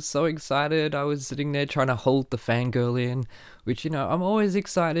 I was so excited. I was sitting there trying to hold the fangirl in, which, I'm always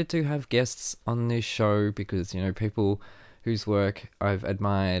excited to have guests on this show because, people whose work I've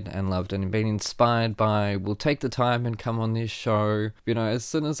admired and loved and been inspired by will take the time and come on this show. As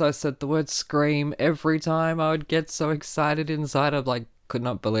soon as I said the word Scream, every time I would get so excited inside, I'd like could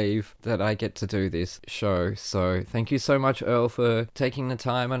not believe that I get to do this show. So thank you so much, Earl, for taking the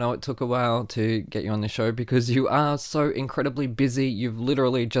time. I know it took a while to get you on the show because you are so incredibly busy. You've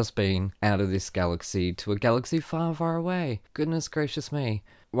literally just been out of this galaxy to a galaxy far, far away. Goodness gracious me.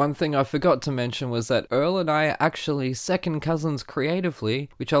 One thing I forgot to mention was that Earl and I are actually second cousins creatively,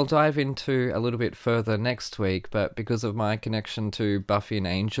 which I'll dive into a little bit further next week, but because of my connection to Buffy and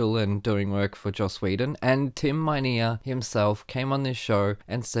Angel and doing work for Joss Whedon, and Tim Minear himself came on this show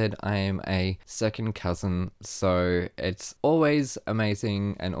and said I am a second cousin, so it's always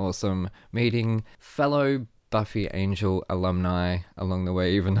amazing and awesome meeting fellow Buffy Angel alumni along the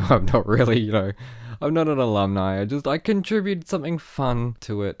way, even though I'm not really, I'm not an alumni. I contributed something fun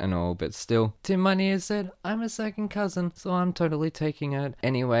to it and all, but still, Tim Minear said, I'm a second cousin, so I'm totally taking it.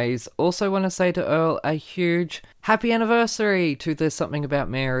 Anyways, also want to say to Earl a huge happy anniversary to There's Something About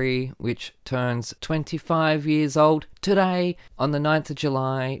Mary, which turns 25 years old today. On the 9th of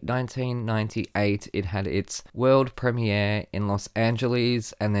July, 1998, it had its world premiere in Los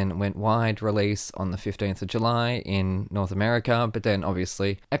Angeles and then went wide release on the 15th of July in North America, but then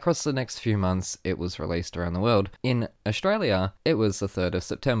obviously across the next few months it was released around the world. In Australia, it was the 3rd of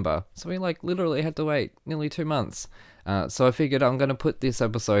September, so we literally had to wait nearly 2 months. So I figured I'm going to put this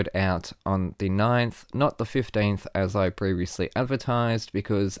episode out on the 9th, not the 15th as I previously advertised,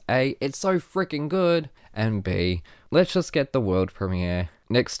 because A, it's so freaking good, and B, let's just get the world premiere.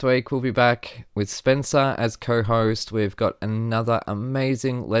 Next week we'll be back with Spencer as co-host. We've got another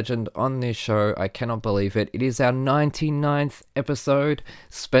amazing legend on this show. I cannot believe it. It is our 99th episode.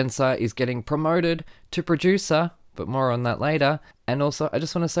 Spencer is getting promoted to producer, but more on that later. And also, I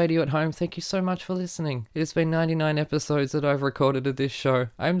just want to say to you at home, thank you so much for listening. It has been 99 episodes that I've recorded of this show.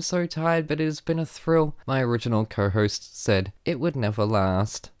 I'm so tired, but it has been a thrill. My original co-host said it would never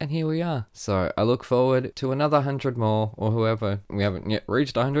last, and here we are. So I look forward to another 100 more, or whoever. We haven't yet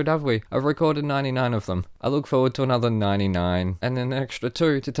reached 100, have we? I've recorded 99 of them. I look forward to another 99, and then an extra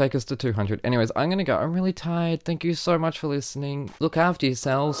 2 to take us to 200. Anyways, I'm gonna go. I'm really tired. Thank you so much for listening. Look after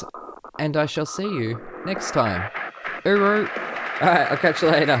yourselves, and I shall see you next time. Uru! Alright, I'll catch you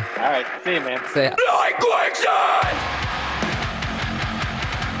later. All right. See you, man. See ya. Like Quicksand!